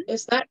 Mm-hmm.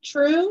 Is that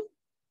true?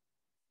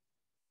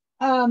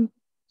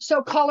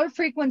 So color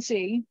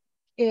frequency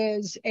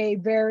is a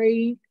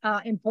very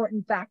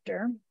important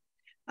factor.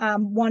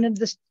 One of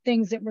the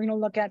things that we're going to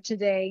look at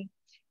today,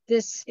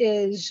 this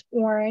is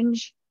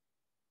orange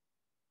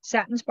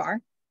satin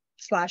spar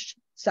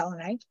 /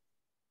 selenite,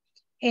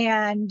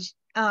 and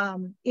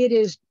it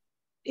is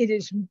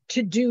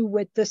to do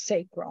with the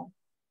sacral.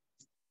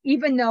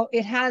 Even though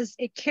it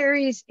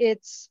carries the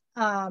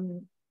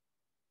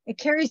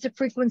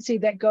frequency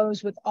that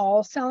goes with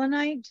all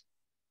selenite,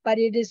 but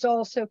it is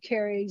also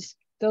carries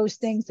those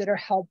things that are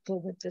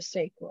helpful with the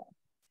sacral.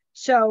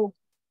 So,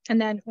 and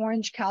then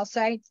orange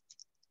calcite,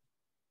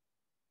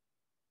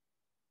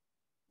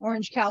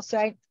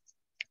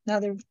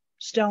 another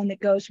stone that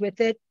goes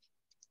with it.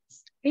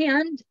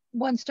 And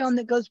one stone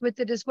that goes with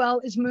it as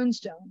well is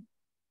moonstone.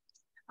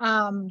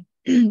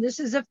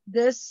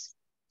 This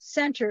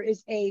center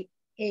is a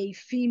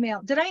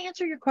female. Did I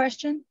answer your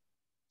question?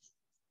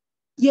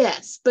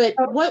 Yes, but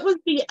what was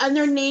the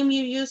other name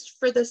you used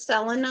for the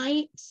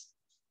selenite?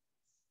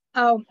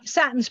 Oh,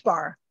 satin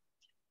spar.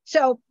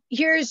 So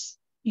here's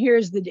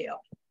the deal.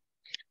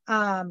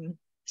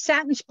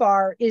 Satin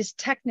spar is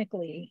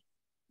technically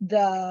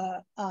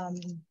the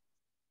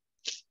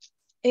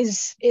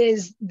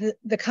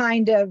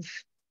kind of,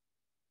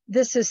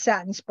 this is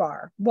satin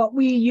spar. What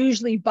we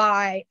usually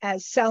buy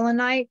as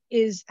selenite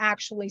is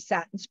actually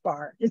satin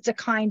spar. It's a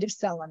kind of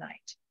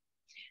selenite.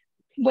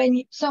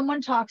 When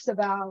someone talks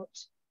about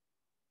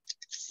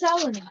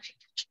selenite,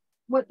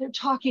 what they're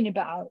talking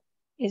about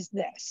is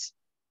this.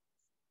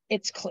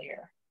 It's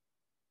clear.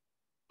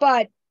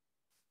 But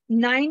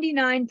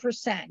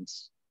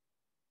 99%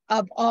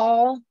 of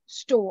all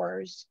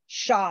stores,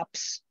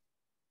 shops,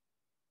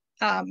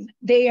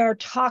 they are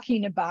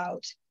talking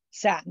about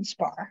satin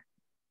spar.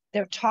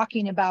 They're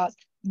talking about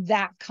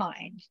that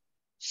kind.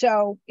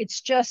 So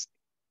it's just,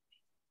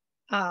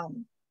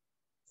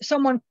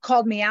 someone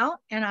called me out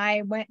and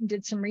I went and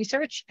did some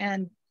research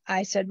and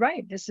I said,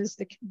 right, this is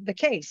the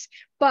case.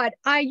 But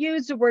I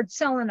use the word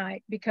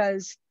selenite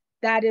because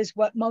that is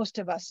what most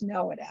of us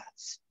know it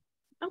as.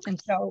 Okay.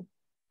 And so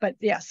but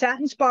yeah,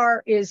 satin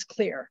spar is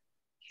clear.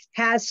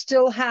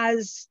 Still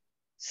has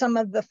some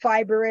of the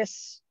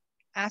fibrous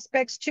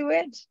aspects to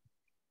it,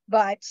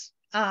 but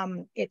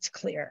it's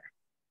clear.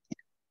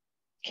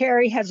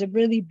 Carrie has a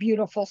really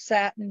beautiful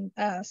satin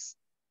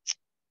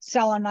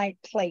selenite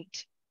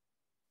plate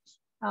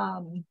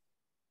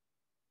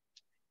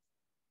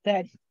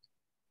that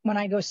when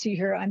I go see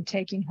her, I'm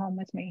taking home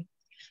with me.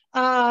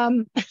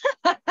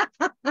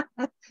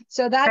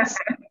 So that's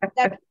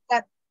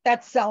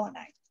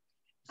selenite.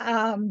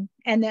 And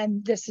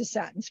then this is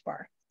satin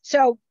spar.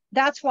 So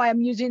that's why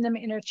I'm using them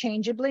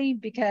interchangeably,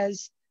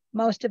 because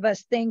most of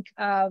us think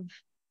of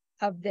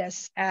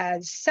this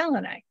as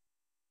selenite.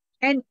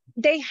 And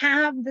they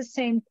have the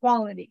same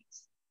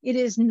qualities. It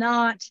is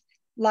not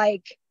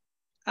like,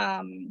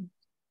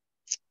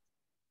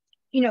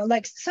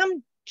 like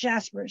some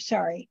jaspers,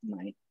 sorry,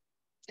 my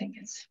thing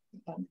is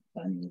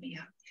bumming me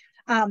out.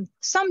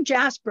 Some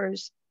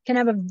jaspers can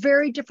have a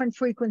very different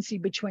frequency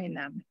between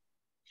them.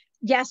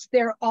 Yes,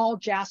 they're all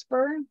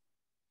jasper,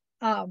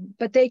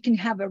 but they can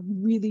have a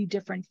really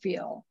different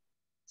feel.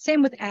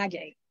 Same with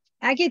agate.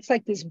 Agate's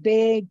like this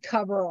big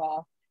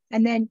coverall,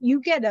 and then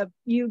you get a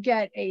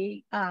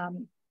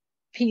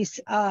piece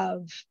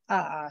of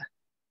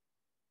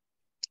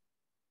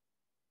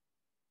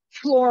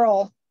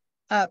floral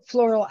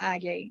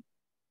agate,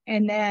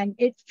 and then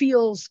it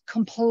feels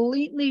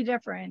completely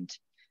different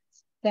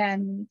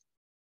than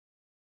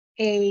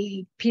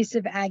a piece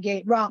of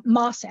agate,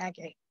 moss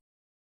agate.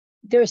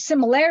 There's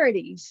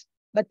similarities,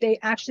 but they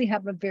actually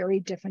have a very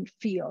different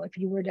feel. If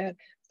you were to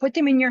put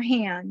them in your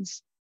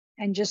hands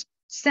and just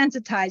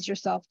sensitize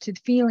yourself to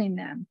feeling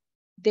them,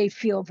 they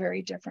feel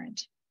very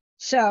different.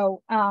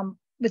 So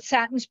with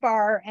satin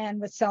spar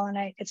and with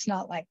selenite, it's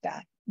not like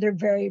that. They're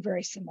very,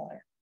 very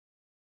similar.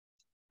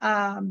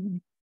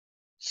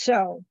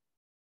 So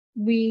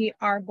we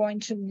are going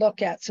to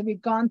look at, so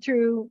we've gone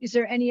through, is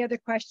there any other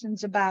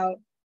questions about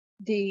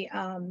the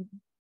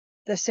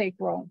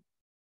sacral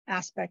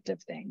aspect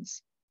of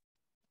things?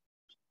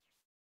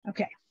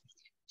 Okay,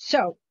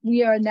 so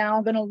we are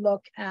now going to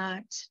look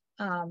at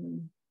a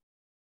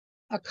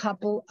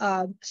couple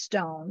of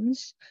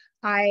stones.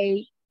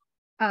 I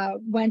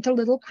went a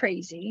little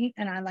crazy,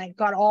 and I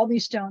got all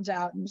these stones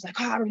out and was like,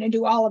 oh, we're going to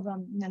do all of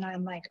them. And then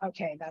I'm like,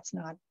 okay, that's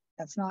not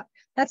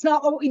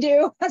what we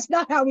do. That's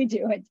not how we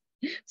do it.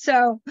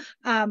 So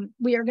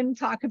we are going to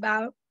talk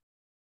about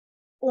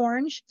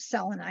orange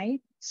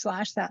selenite /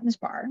 satin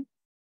spar.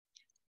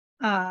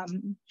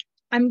 I'm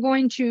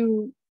going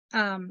to,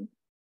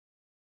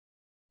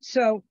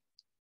 so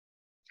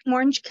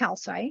orange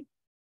calcite,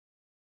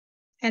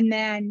 and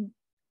then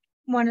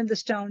one of the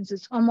stones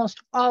that's almost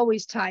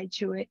always tied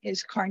to it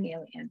is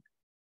carnelian.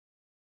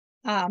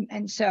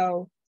 And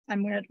so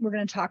we're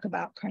going to talk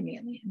about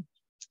carnelian.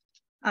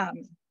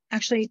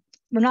 Actually,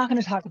 we're not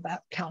going to talk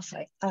about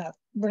calcite.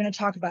 We're going to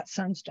talk about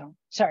sunstone.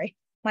 Sorry,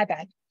 my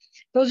bad.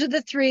 Those are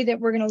the three that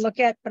we're going to look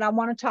at, but I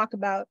want to talk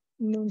about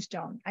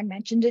moonstone. I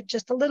mentioned it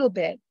just a little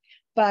bit,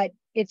 but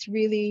it's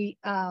really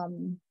a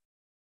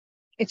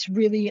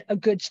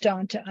good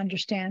stone to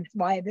understand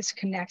why this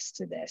connects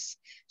to this.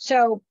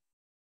 So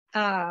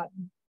the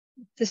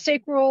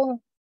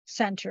sacral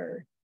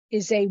center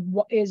is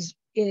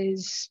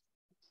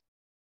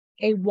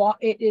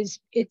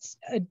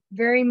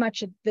very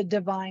much the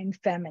divine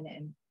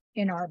feminine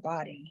in our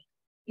body.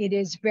 It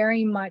is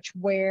very much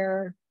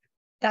where,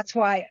 that's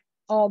why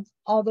all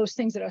those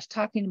things that I was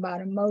talking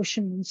about,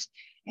 emotions,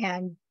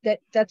 and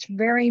that's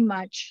very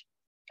much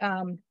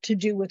to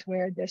do with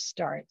where this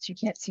starts. You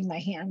can't see my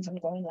hands, I'm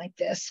going like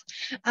this.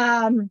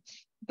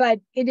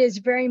 But it is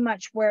very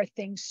much where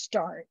things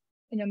start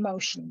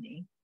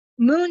emotionally.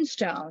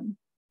 Moonstone,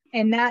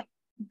 and that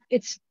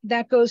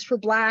goes for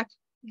black,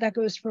 that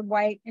goes for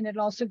white, and it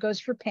also goes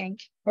for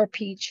pink or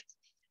peach.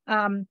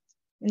 And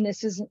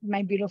this is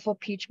my beautiful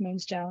peach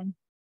moonstone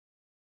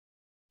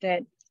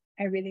that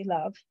I really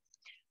love.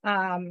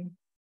 And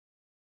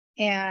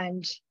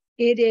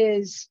it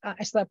is,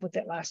 I slept with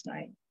it last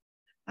night.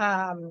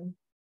 And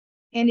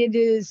it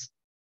is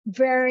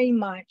very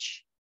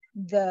much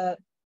the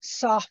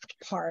soft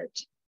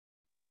part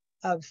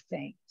of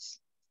things.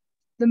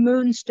 The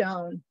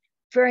moonstone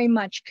very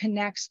much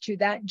connects to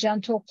that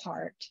gentle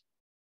part.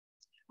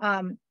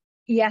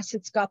 Yes,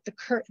 it's got the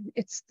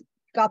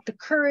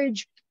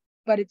courage,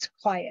 but it's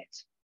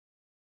quiet.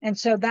 And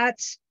so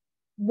that's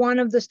one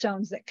of the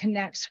stones that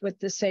connects with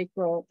the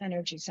sacral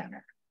energy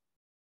center.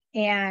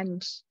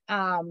 And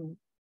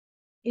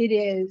it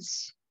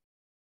is,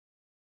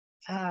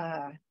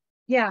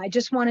 yeah, I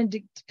just wanted to,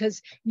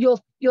 because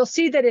you'll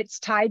see that it's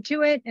tied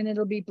to it, and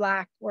it'll be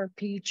black or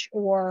peach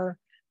or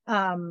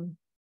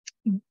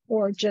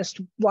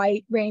just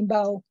white,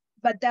 rainbow,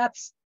 but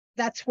that's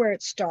where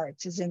it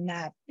starts, is in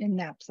that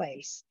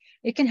place.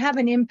 It can have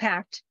an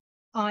impact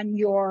on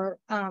your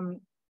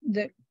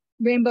the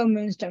rainbow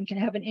moonstone can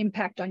have an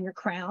impact on your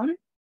crown,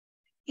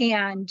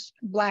 and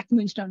black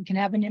moonstone can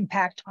have an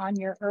impact on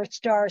your earth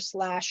star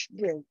 /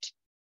 root.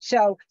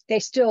 So they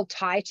still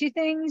tie to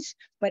things,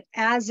 but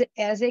as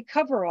a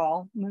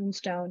coverall,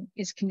 moonstone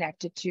is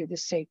connected to the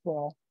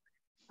sacral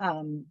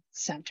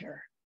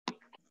center.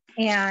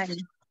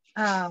 And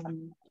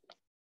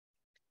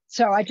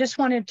so I just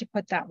wanted to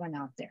put that one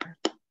out there.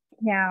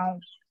 Now,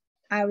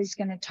 I was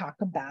going to talk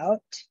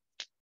about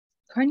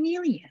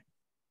carnelian.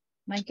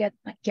 Might get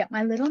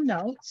my little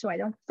note so I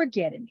don't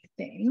forget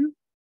anything.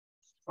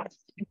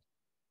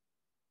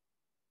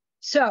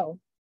 So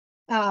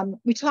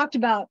we talked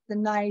about the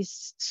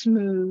nice,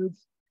 smooth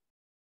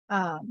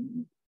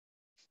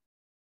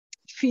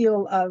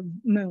feel of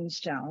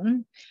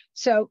moonstone.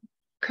 So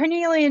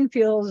carnelian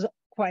feels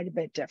quite a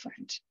bit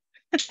different.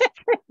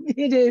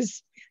 It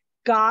is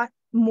got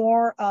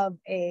more of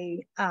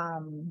a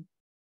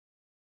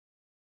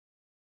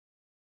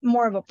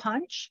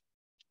punch.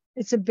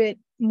 It's a bit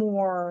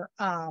more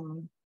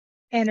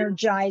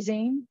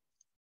energizing.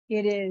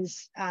 It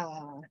is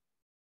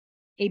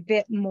a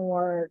bit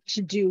more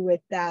to do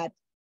with that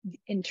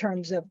in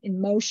terms of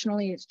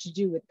emotionally. It's to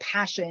do with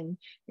passion.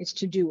 It's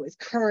to do with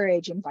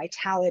courage and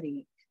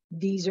vitality.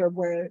 These are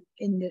where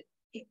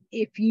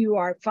if you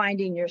are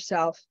finding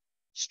yourself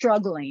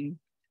struggling,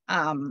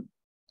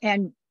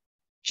 and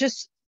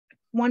just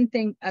one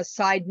thing, a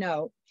side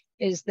note,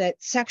 is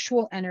that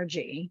sexual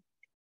energy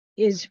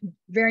is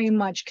very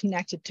much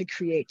connected to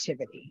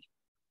creativity.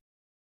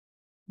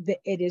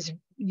 It is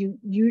you're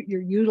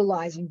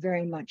utilizing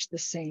very much the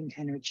same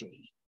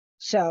energy.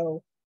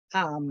 So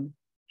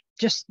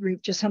just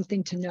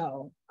something to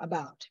know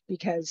about,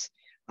 because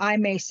I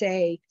may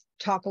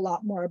talk a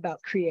lot more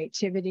about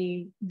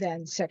creativity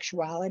than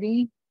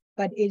sexuality,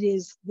 but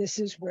this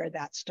is where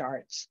that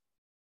starts.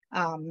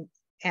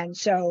 And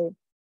so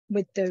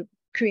with the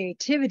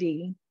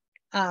creativity,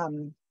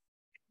 and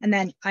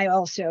then I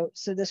also,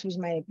 so this was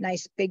my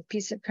nice big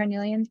piece of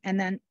carnelian. And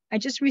then I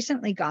just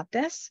recently got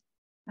this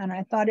and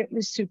I thought it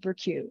was super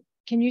cute.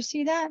 Can you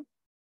see that?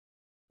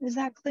 Is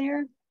that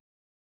clear?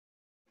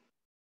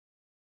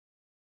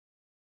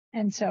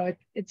 And so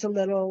it's a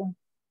little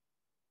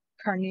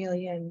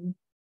carnelian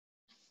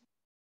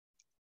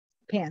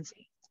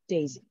pansy,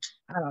 daisy,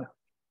 I don't know,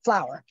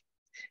 flower.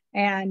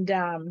 And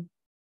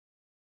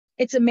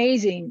it's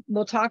amazing.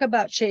 We'll talk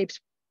about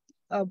shapes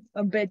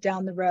a bit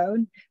down the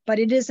road, but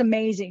it is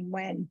amazing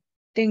when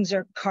things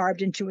are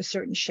carved into a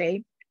certain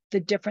shape,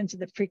 the difference of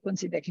the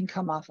frequency that can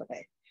come off of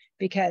it,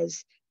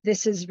 because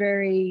this is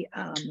very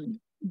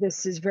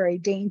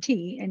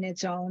dainty in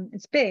its own.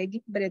 It's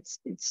big, but it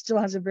still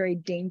has a very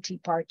dainty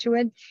part to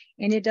it,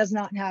 and it does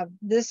not have.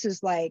 This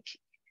is like,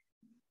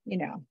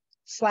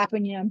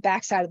 slapping you on the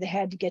backside of the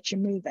head to get you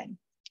moving.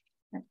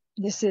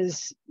 This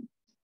is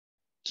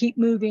keep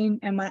moving,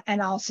 and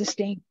I'll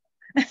sustain.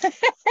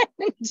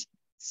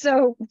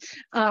 So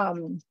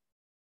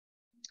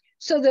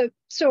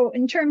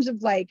in terms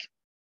of like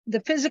the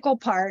physical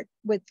part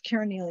with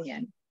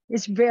carnelian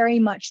is very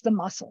much the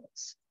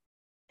muscles,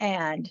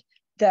 and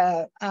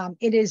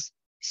it is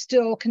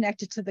still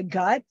connected to the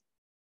gut.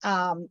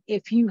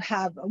 If you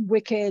have a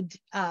wicked,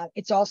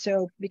 it's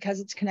also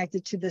because it's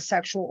connected to the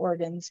sexual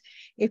organs.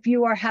 If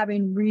you are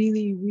having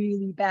really,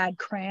 really bad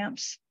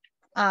cramps,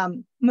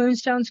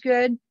 moonstone's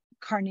good,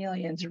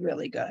 carnelian's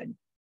really good.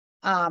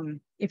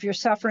 If you're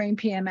suffering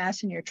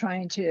PMS and you're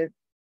trying to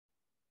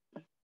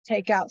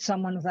take out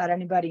someone without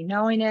anybody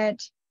knowing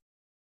it,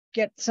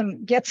 get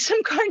some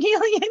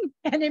carnelian,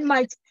 and it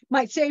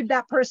might save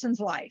that person's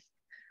life.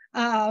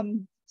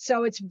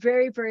 So it's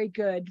very, very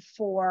good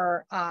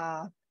for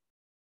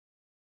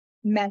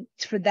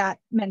that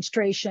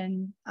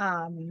menstruation,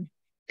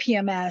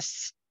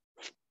 PMS,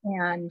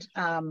 and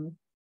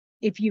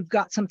if you've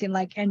got something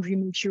like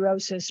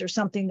endometriosis or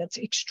something that's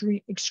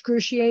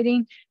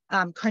excruciating,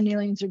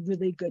 carnelian's a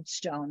really good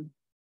stone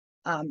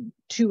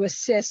to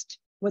assist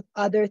with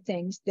other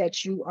things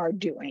that you are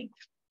doing.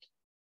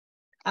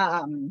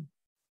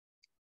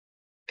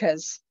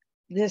 Because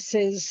this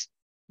is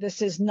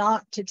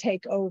not to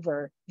take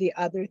over the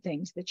other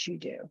things that you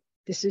do.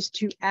 This is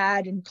to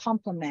add and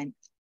complement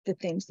the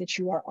things that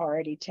you are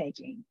already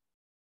taking.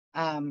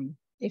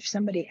 If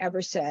somebody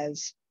ever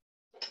says,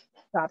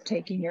 stop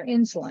taking your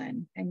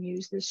insulin and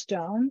use this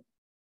stone,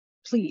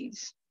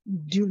 please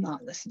do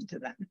not listen to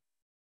them,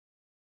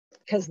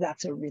 because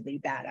that's a really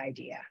bad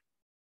idea.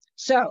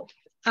 So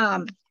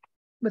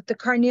with the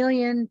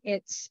carnelian,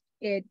 it's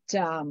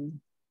a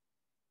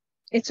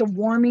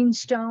warming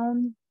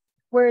stone,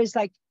 whereas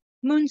like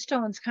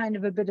moonstone's kind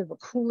of a bit of a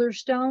cooler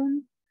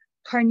stone.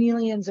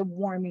 Carnelian's a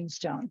warming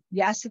stone.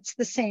 Yes, it's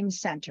the same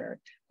center,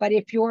 but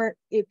if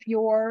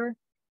your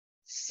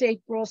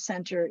sacral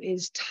center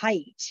is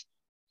tight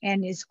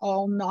and is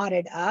all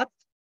knotted up,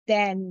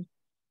 then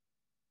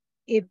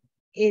a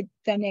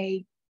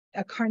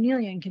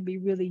carnelian can be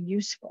really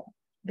useful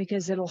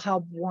because it'll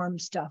help warm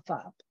stuff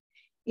up.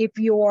 If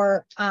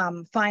you're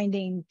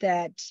finding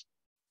that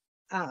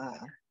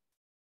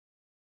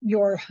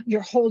you're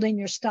holding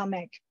your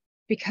stomach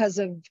because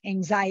of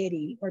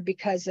anxiety or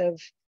because of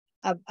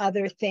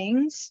other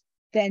things,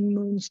 then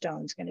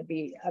moonstone's going to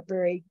be a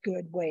very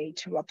good way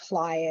to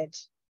apply it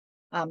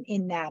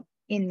in that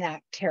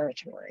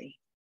territory.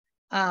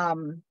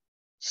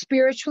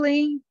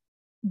 Spiritually,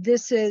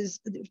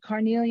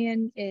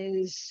 carnelian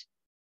is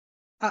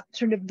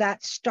sort of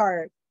that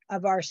start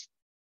of our.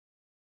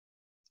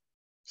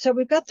 So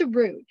we've got the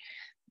root.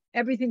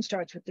 Everything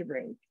starts with the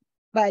root,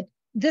 but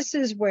this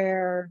is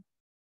where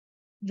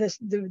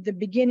the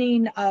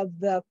beginning of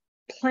the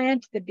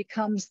plant that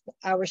becomes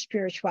our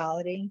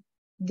spirituality.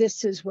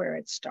 This is where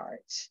it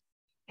starts,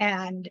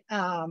 and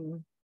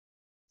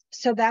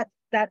so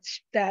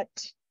that's that.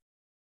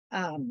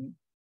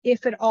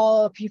 If at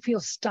all, if you feel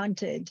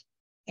stunted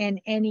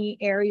in any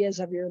areas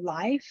of your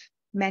life,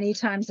 many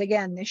times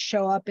again, they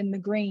show up in the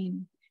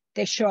green.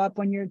 They show up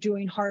when you're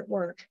doing heart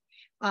work.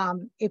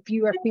 If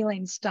you are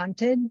feeling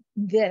stunted,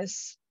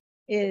 this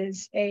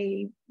is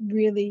a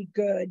really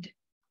good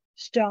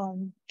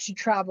stone to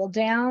travel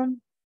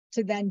down,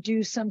 to then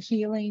do some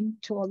healing,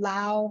 to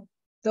allow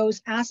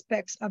those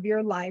aspects of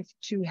your life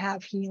to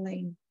have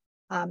healing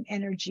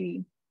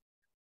energy.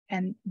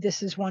 And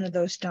this is one of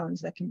those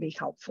stones that can be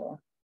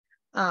helpful.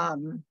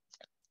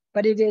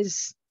 But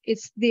it's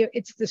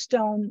the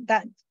stone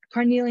that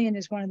carnelian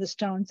is one of the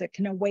stones that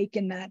can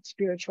awaken that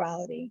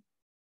spirituality.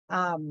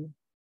 And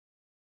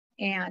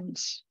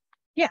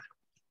yeah,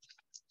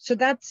 so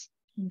that's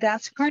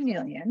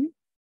carnelian.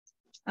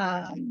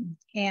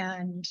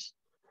 And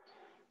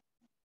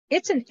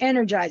it's an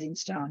energizing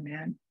stone,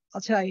 man.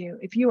 I'll tell you,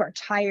 if you are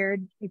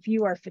tired, if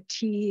you are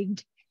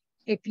fatigued,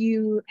 if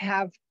you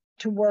have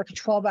to work a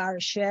 12-hour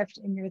shift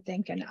and you're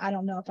thinking, I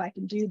don't know if I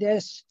can do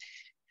this,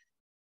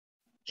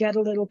 get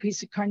a little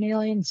piece of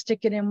carnelian,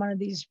 stick it in one of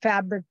these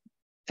fabric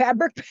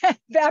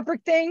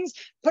things,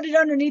 put it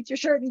underneath your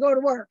shirt and go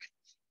to work,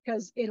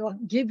 because it'll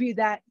give you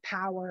that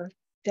power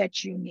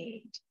that you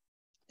need,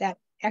 that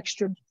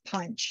extra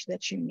punch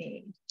that you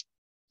need.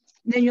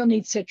 And then you'll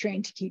need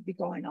citrine to keep you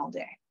going all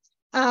day.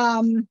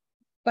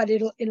 But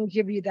it'll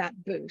give you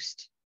that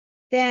boost.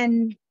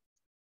 Then,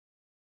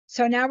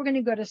 so now we're going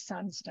to go to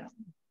sunstone.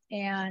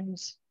 And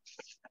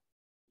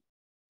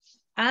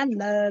I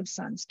love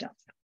sunstone.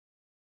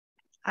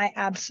 I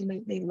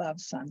absolutely love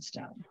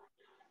sunstone.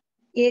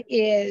 It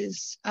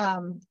is,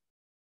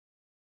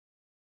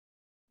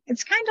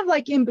 it's kind of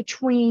like in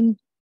between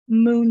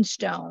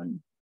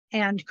moonstone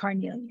and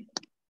carnelian.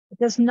 It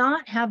does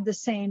not have the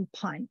same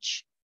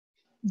punch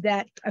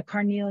that a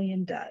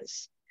carnelian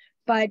does,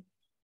 but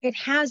it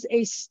has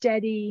a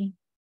steady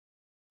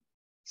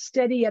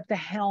at the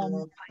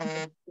helm.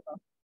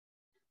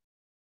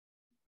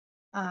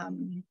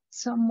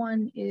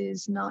 Someone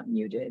is not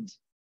muted.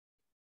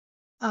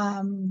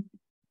 Hang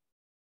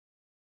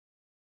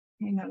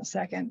on a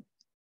second.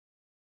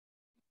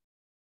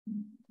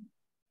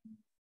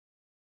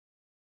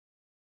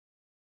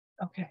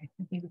 Okay,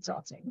 I think it's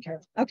all taken care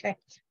of. Okay,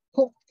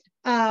 cool.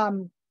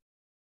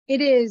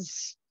 It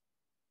is,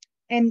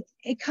 and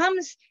it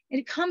comes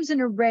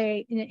in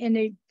array in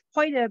a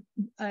quite a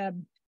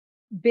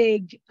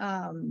big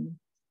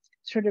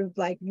sort of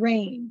like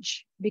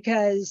range,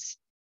 because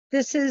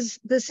this is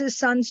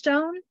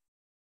sunstone,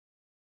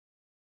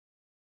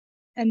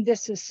 and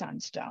this is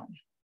sunstone,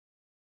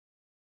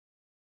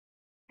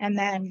 and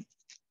then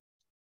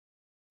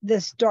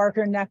this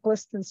darker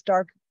necklace, this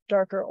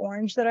darker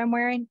orange that I'm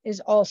wearing, is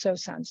also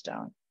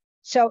sunstone.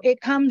 So it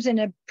comes in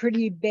a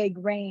pretty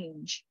big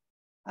range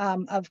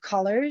of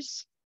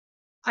colors.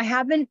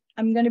 I'm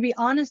going to be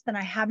honest, and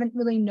I haven't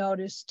really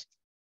noticed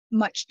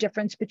much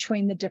difference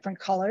between the different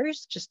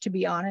colors, just to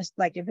be honest,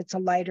 like if it's a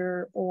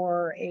lighter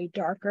or a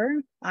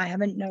darker, I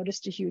haven't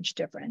noticed a huge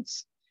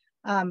difference.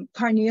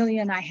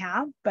 Carnelian I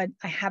have, but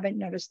I haven't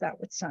noticed that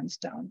with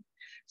sunstone.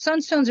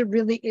 Sunstones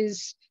really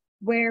is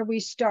where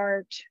we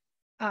start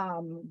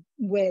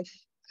with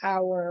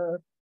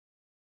our,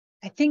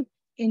 I think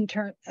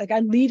like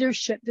our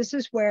leadership. This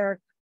is where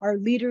our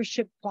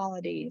leadership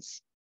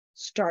qualities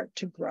start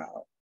to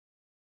grow.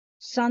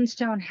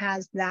 Sunstone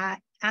has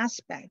that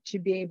aspect to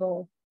be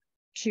able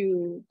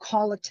to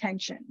call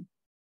attention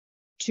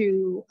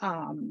to,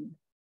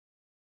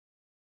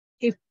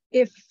 if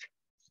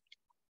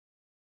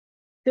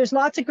there's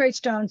lots of great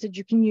stones that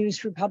you can use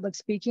for public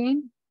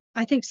speaking,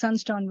 I think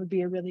sunstone would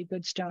be a really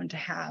good stone to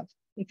have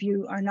if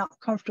you are not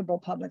comfortable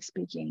public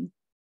speaking.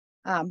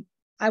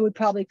 I would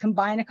probably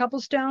combine a couple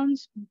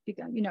stones,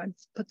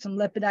 put some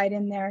lipidite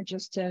in there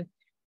just to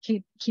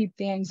keep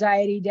the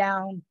anxiety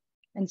down,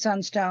 and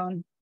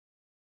sunstone.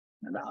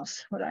 What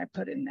else would I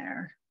put in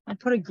there? I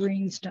put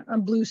a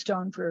blue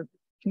stone for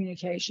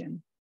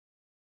communication.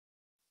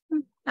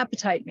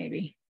 Appetite,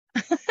 maybe.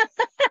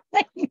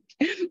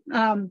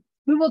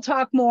 We will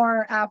talk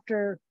more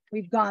after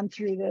we've gone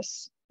through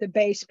this, the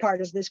base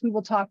part of this. We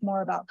will talk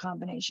more about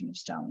combination of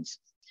stones.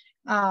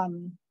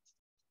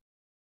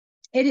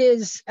 It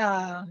is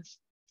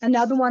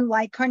another one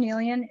like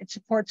carnelian. It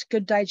supports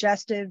good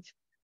digestive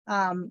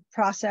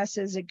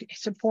processes. It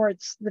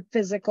supports the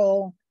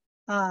physical,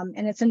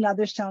 and it's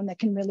another stone that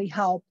can really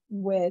help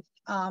with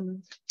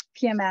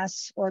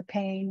PMS or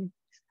pain.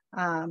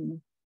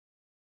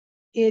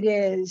 It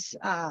is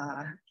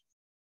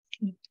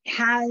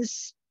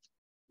has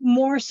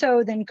more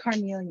so than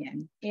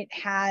carnelian. It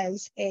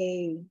has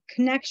a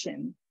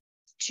connection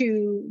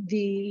to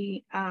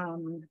the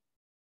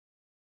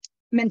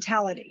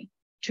mentality,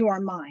 to our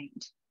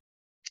mind.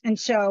 And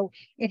so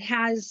it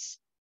has,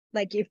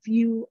 like, if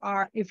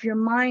your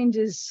mind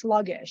is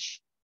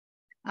sluggish,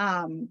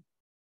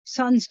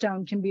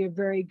 sunstone can be a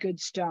very good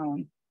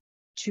stone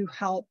to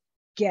help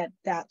get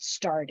that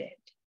started.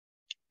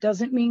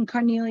 Doesn't mean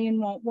carnelian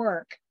won't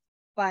work,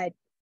 but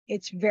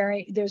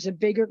there's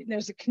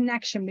a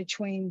connection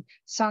between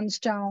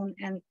sunstone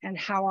and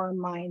how our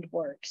mind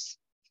works.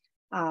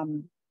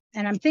 And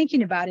I'm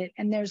thinking about it,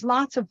 and there's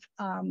lots of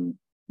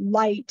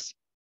light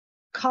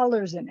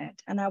colors in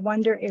it. And I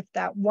wonder if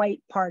that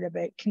white part of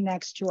it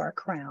connects to our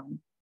crown.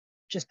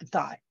 Just a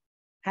thought.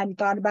 Hadn't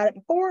thought about it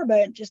before,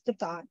 but just a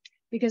thought,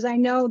 because I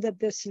know that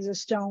this is a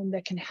stone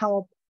that can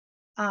help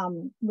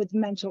with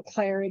mental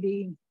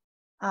clarity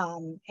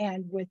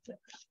and with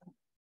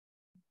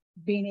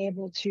being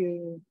able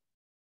to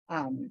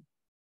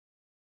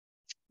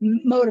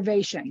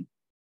motivation.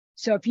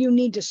 So if you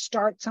need to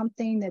start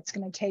something that's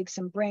going to take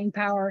some brain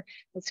power,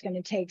 that's going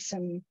to take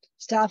some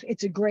stuff,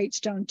 it's a great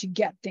stone to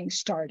get things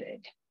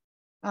started.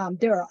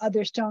 There are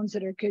other stones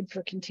that are good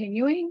for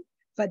continuing,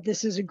 but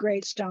this is a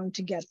great stone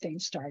to get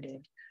things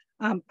started.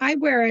 I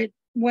wear it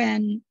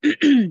when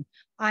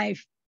I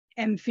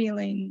am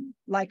feeling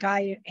like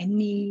I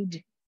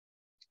need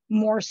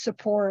more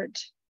support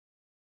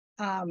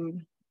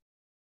in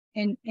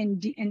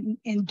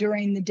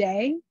during the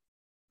day,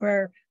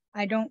 where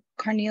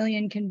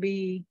carnelian can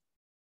be,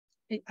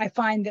 I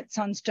find that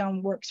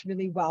sunstone works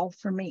really well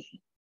for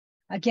me.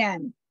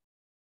 Again,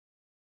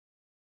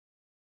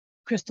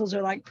 crystals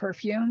are like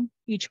perfume.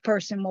 Each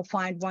person will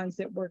find ones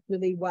that work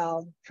really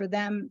well for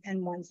them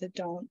and ones that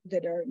don't,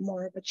 that are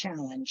more of a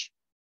challenge.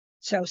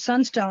 So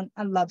sunstone,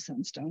 I love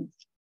sunstone.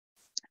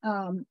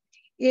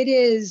 It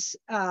is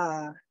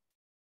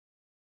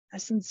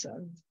essence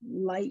of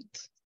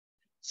light.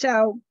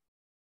 So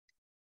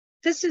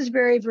this is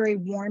very, very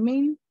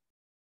warming.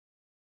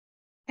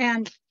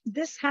 And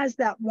this has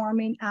that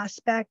warming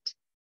aspect,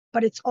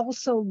 but it's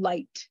also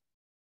light.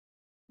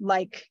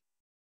 Like,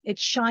 it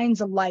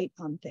shines a light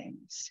on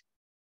things.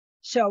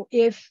 So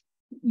if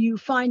you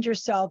find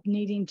yourself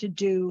needing to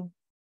do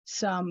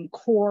some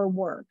core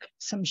work,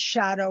 some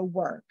shadow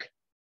work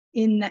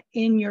in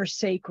your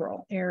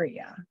sacral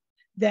area,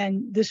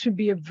 then this would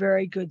be a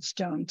very good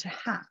stone to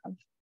have,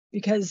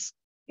 because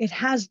it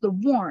has the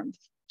warmth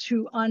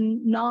to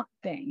unknot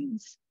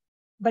things,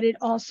 but it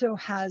also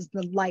has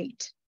the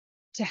light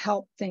to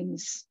help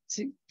things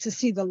to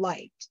see the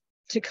light,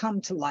 to come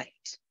to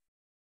light.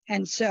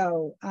 And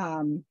so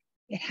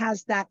it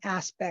has that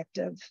aspect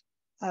of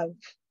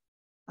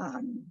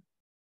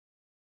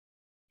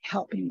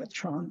helping with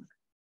trauma.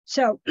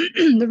 So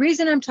the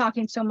reason I'm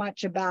talking so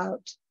much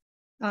about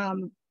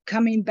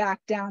coming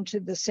back down to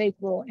the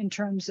sacral in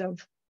terms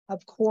of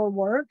core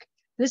work,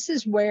 this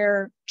is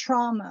where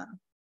trauma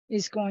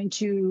is going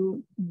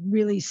to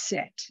really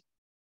sit.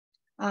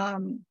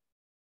 I'm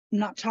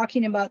not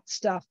talking about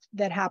stuff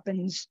that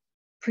happens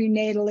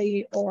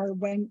prenatally or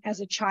when as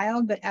a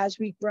child, but as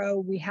we grow,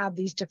 we have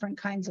these different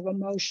kinds of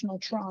emotional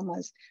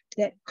traumas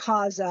that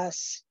cause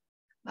us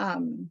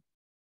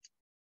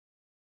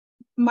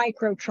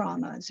micro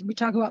traumas. We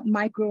talk about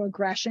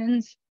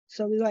microaggressions.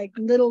 So they're like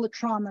little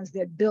traumas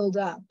that build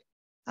up.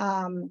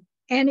 And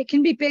it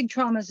can be big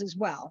traumas as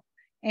well.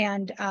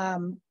 And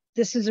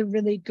this is a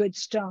really good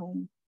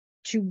stone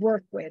to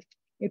work with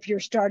if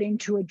you're starting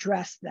to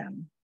address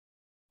them.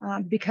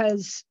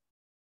 Because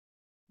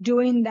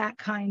doing that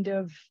kind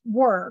of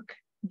work,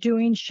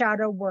 doing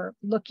shadow work,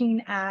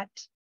 looking at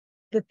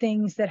the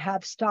things that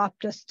have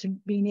stopped us to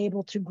being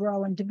able to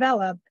grow and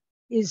develop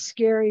is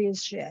scary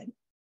as shit.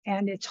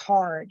 And it's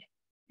hard.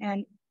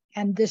 And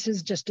this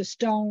is just a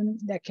stone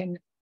that can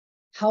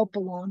help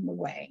along the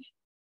way.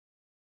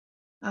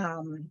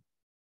 Then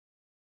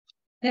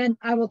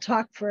I will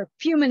talk for a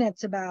few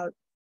minutes about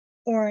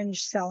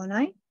orange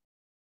selenite.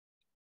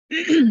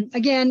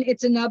 Again,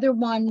 it's another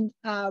one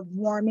of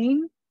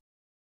warming,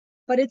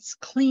 but it's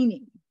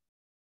cleaning.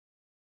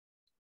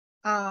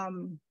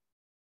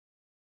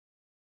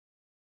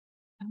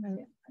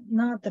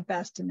 Not the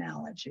best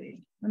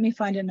analogy. Let me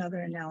find another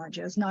analogy.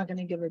 I was not going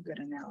to give a good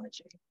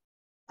analogy.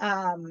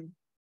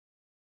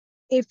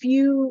 If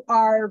you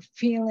are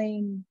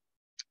feeling,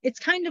 it's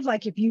kind of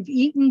like if you've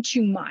eaten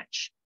too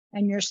much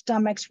and your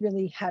stomach's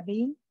really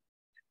heavy,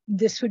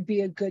 this would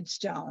be a good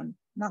stone.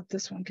 Not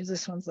this one, because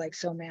this one's like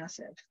so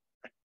massive.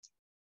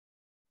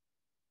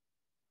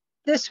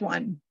 This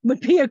one would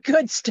be a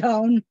good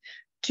stone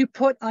to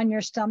put on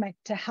your stomach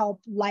to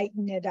help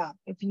lighten it up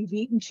if you've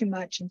eaten too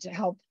much, and to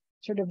help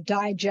sort of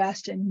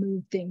digest and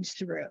move things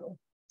through.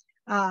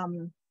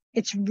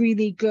 It's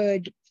really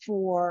good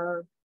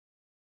for,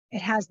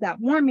 it has that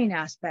warming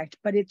aspect,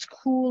 but it's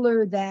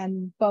cooler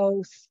than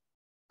both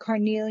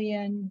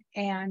carnelian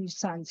and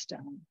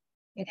sunstone.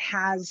 It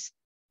has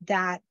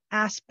that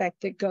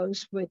aspect that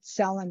goes with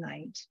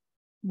selenite,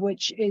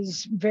 which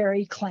is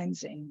very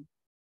cleansing.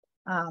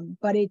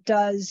 But it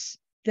does,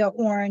 the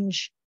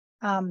orange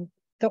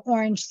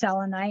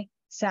selenite,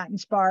 satin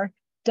spar,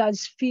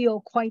 does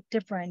feel quite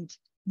different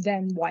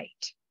than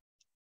white.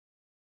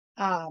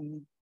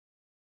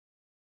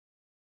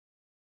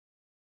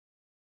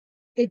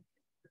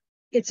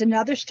 it's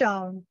another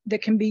stone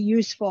that can be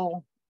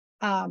useful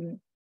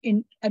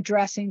in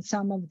addressing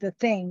some of the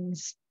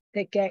things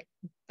that get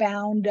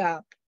bound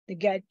up, that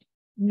get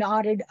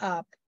knotted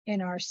up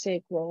in our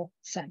sacral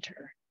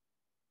center.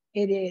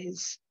 It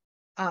is,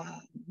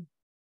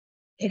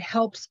 it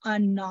helps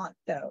unknot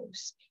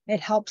those. It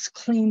helps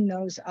clean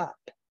those up.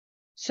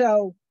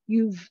 So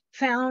you've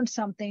found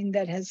something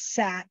that has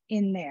sat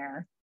in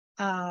there.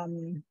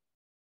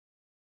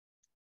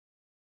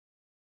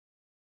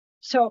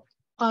 So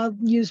I'll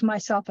use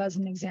myself as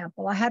an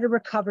example. I had a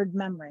recovered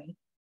memory.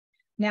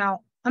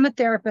 Now, I'm a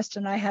therapist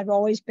and I have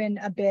always been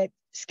a bit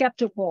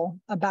skeptical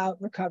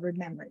about recovered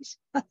memories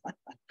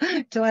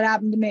till it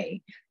happened to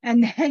me.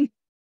 And then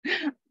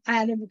I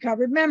had a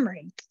recovered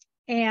memory,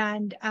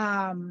 and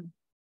I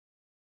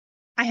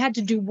had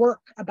to do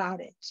work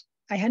about it.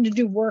 I had to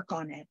do work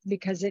on it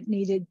because it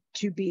needed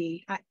to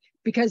be,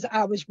 because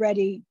I was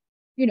ready.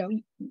 You know,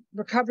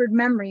 recovered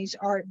memories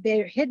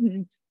they're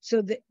hidden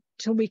so that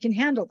till we can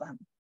handle them.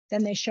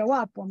 Then they show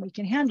up when we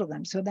can handle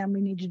them. So then we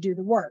need to do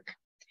the work.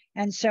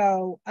 And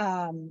so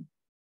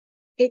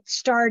it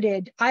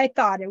started, I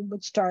thought it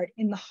would start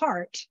in the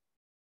heart.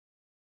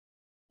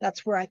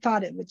 That's where I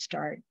thought it would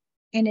start.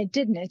 And it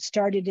didn't. It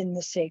started in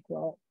the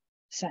sacral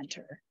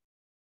center.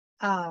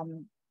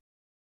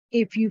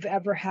 If you've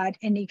ever had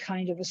any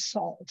kind of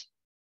assault,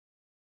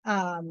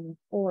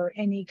 or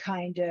any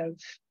kind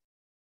of,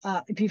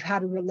 if you've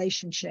had a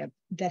relationship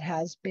that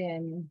has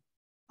been,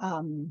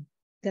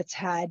 that's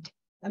had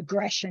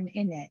aggression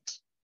in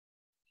it,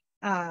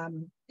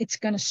 it's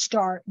going to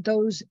start,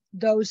 those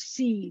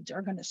seeds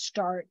are going to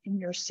start in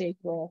your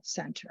sacral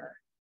center.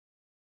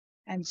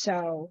 And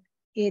so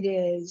it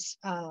is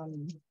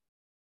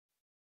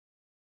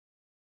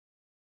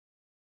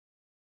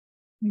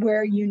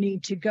where you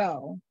need to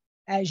go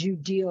as you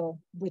deal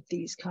with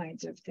these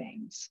kinds of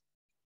things.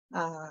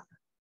 I'm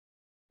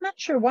not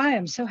sure why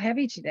I'm so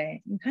heavy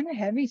today. I'm kind of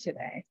heavy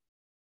today.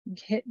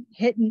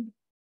 Hitting,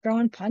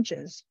 throwing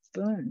punches,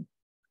 boom.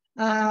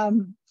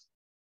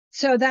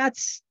 So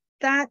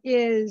that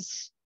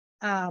is,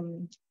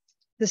 the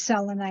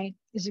selenite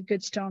is a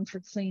good stone for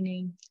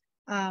cleaning.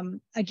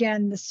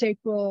 Again, the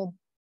sacral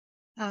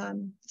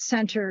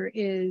center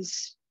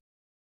is,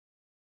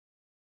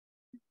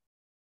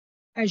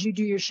 as you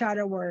do your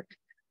shadow work,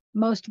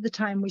 most of the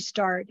time we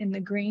start in the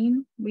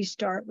green. We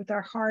start with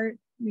our heart.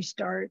 We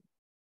start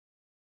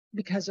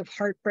because of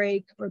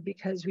heartbreak or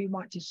because we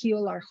want to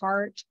heal our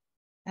heart.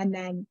 And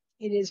then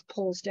it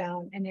pulls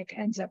down and it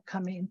ends up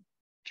coming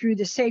through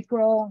the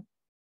sacral,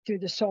 through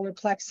the solar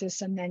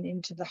plexus, and then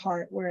into the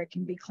heart where it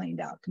can be cleaned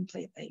out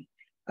completely.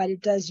 But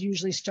it does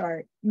usually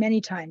start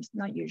many times,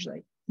 not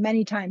usually,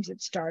 many times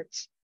it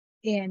starts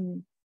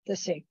in the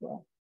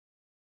sacral.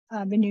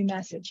 The new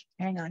message,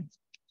 hang on.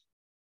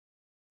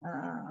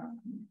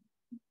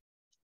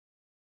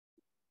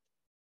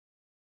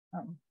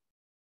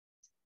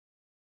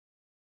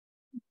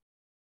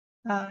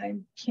 I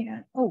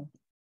can't,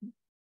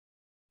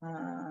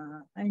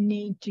 I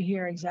need to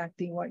hear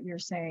exactly what you're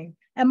saying.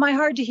 Am I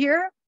hard to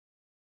hear?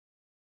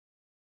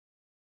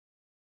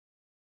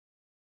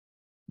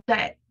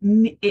 That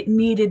it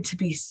needed to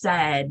be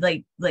said,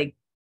 like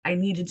I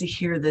needed to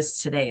hear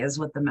this today is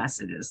what the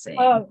message is saying.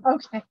 Oh,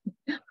 okay.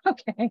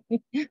 Okay.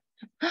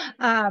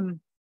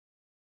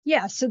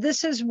 Yeah, so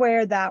this is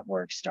where that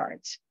work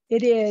starts.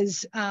 It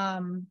is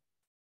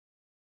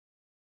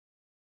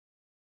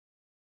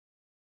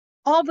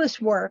all this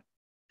work,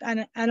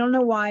 and I don't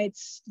know why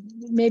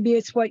maybe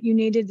it's what you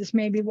needed, this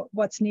may be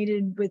what's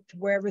needed with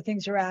wherever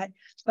things are at,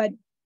 but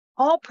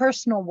all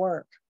personal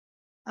work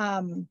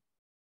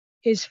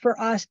is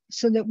for us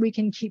so that we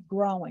can keep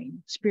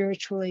growing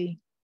spiritually,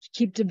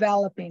 keep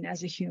developing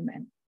as a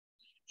human.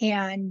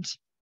 And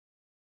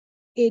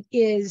it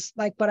is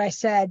like what I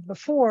said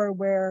before,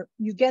 where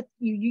you get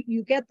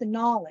the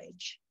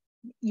knowledge,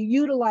 you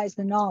utilize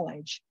the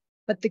knowledge,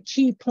 but the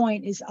key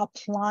point is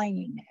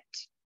applying it.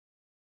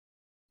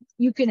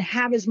 You can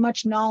have as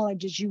much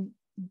knowledge as you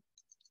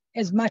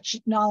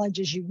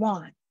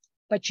want,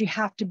 but you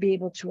have to be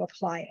able to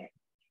apply it.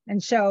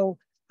 And so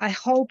I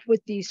hope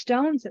with these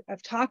stones that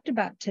I've talked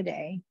about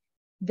today,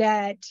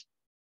 that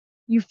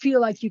you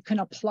feel like you can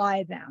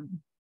apply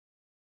them,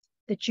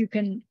 that you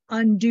can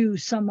undo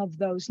some of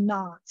those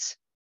knots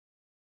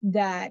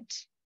that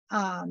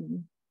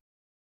happen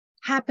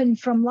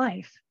from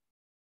life.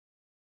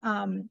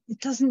 It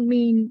doesn't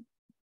mean,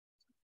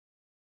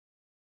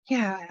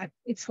 yeah,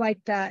 it's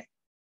like that.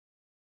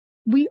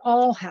 We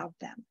all have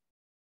them.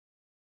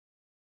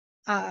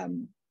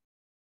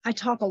 I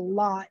talk a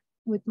lot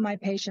with my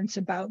patients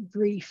about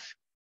grief.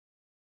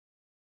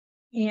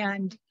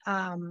 And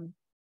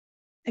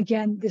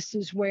again, this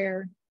is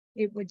where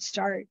it would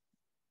start.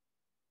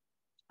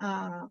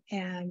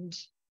 And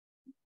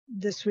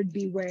this would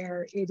be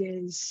where it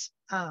is,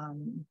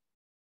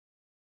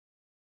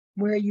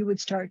 where you would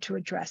start to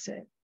address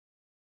it.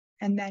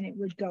 And then it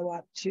would go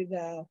up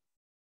to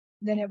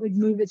then it would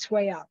move its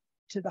way up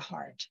to the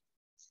heart.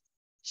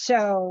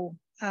 So,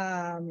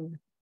 yeah,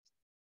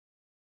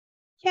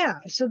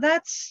 so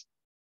that's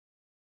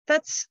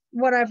that's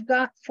what I've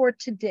got for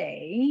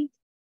today.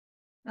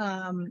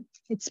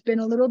 It's been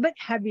a little bit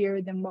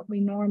heavier than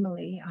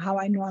how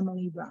I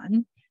normally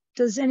run.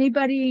 Does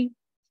anybody,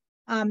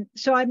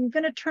 so I'm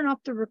going to turn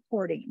off the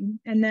recording,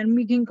 and then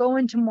we can go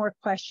into more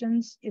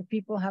questions if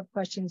people have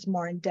questions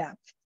more in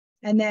depth.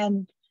 And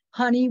then,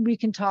 honey, we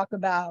can talk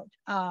about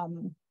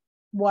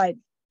what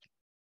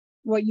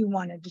you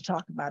wanted to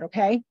talk about,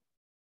 okay?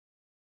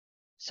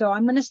 So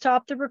I'm going to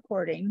stop the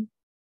recording.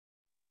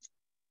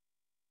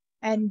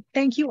 And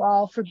thank you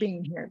all for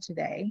being here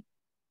today.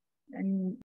 And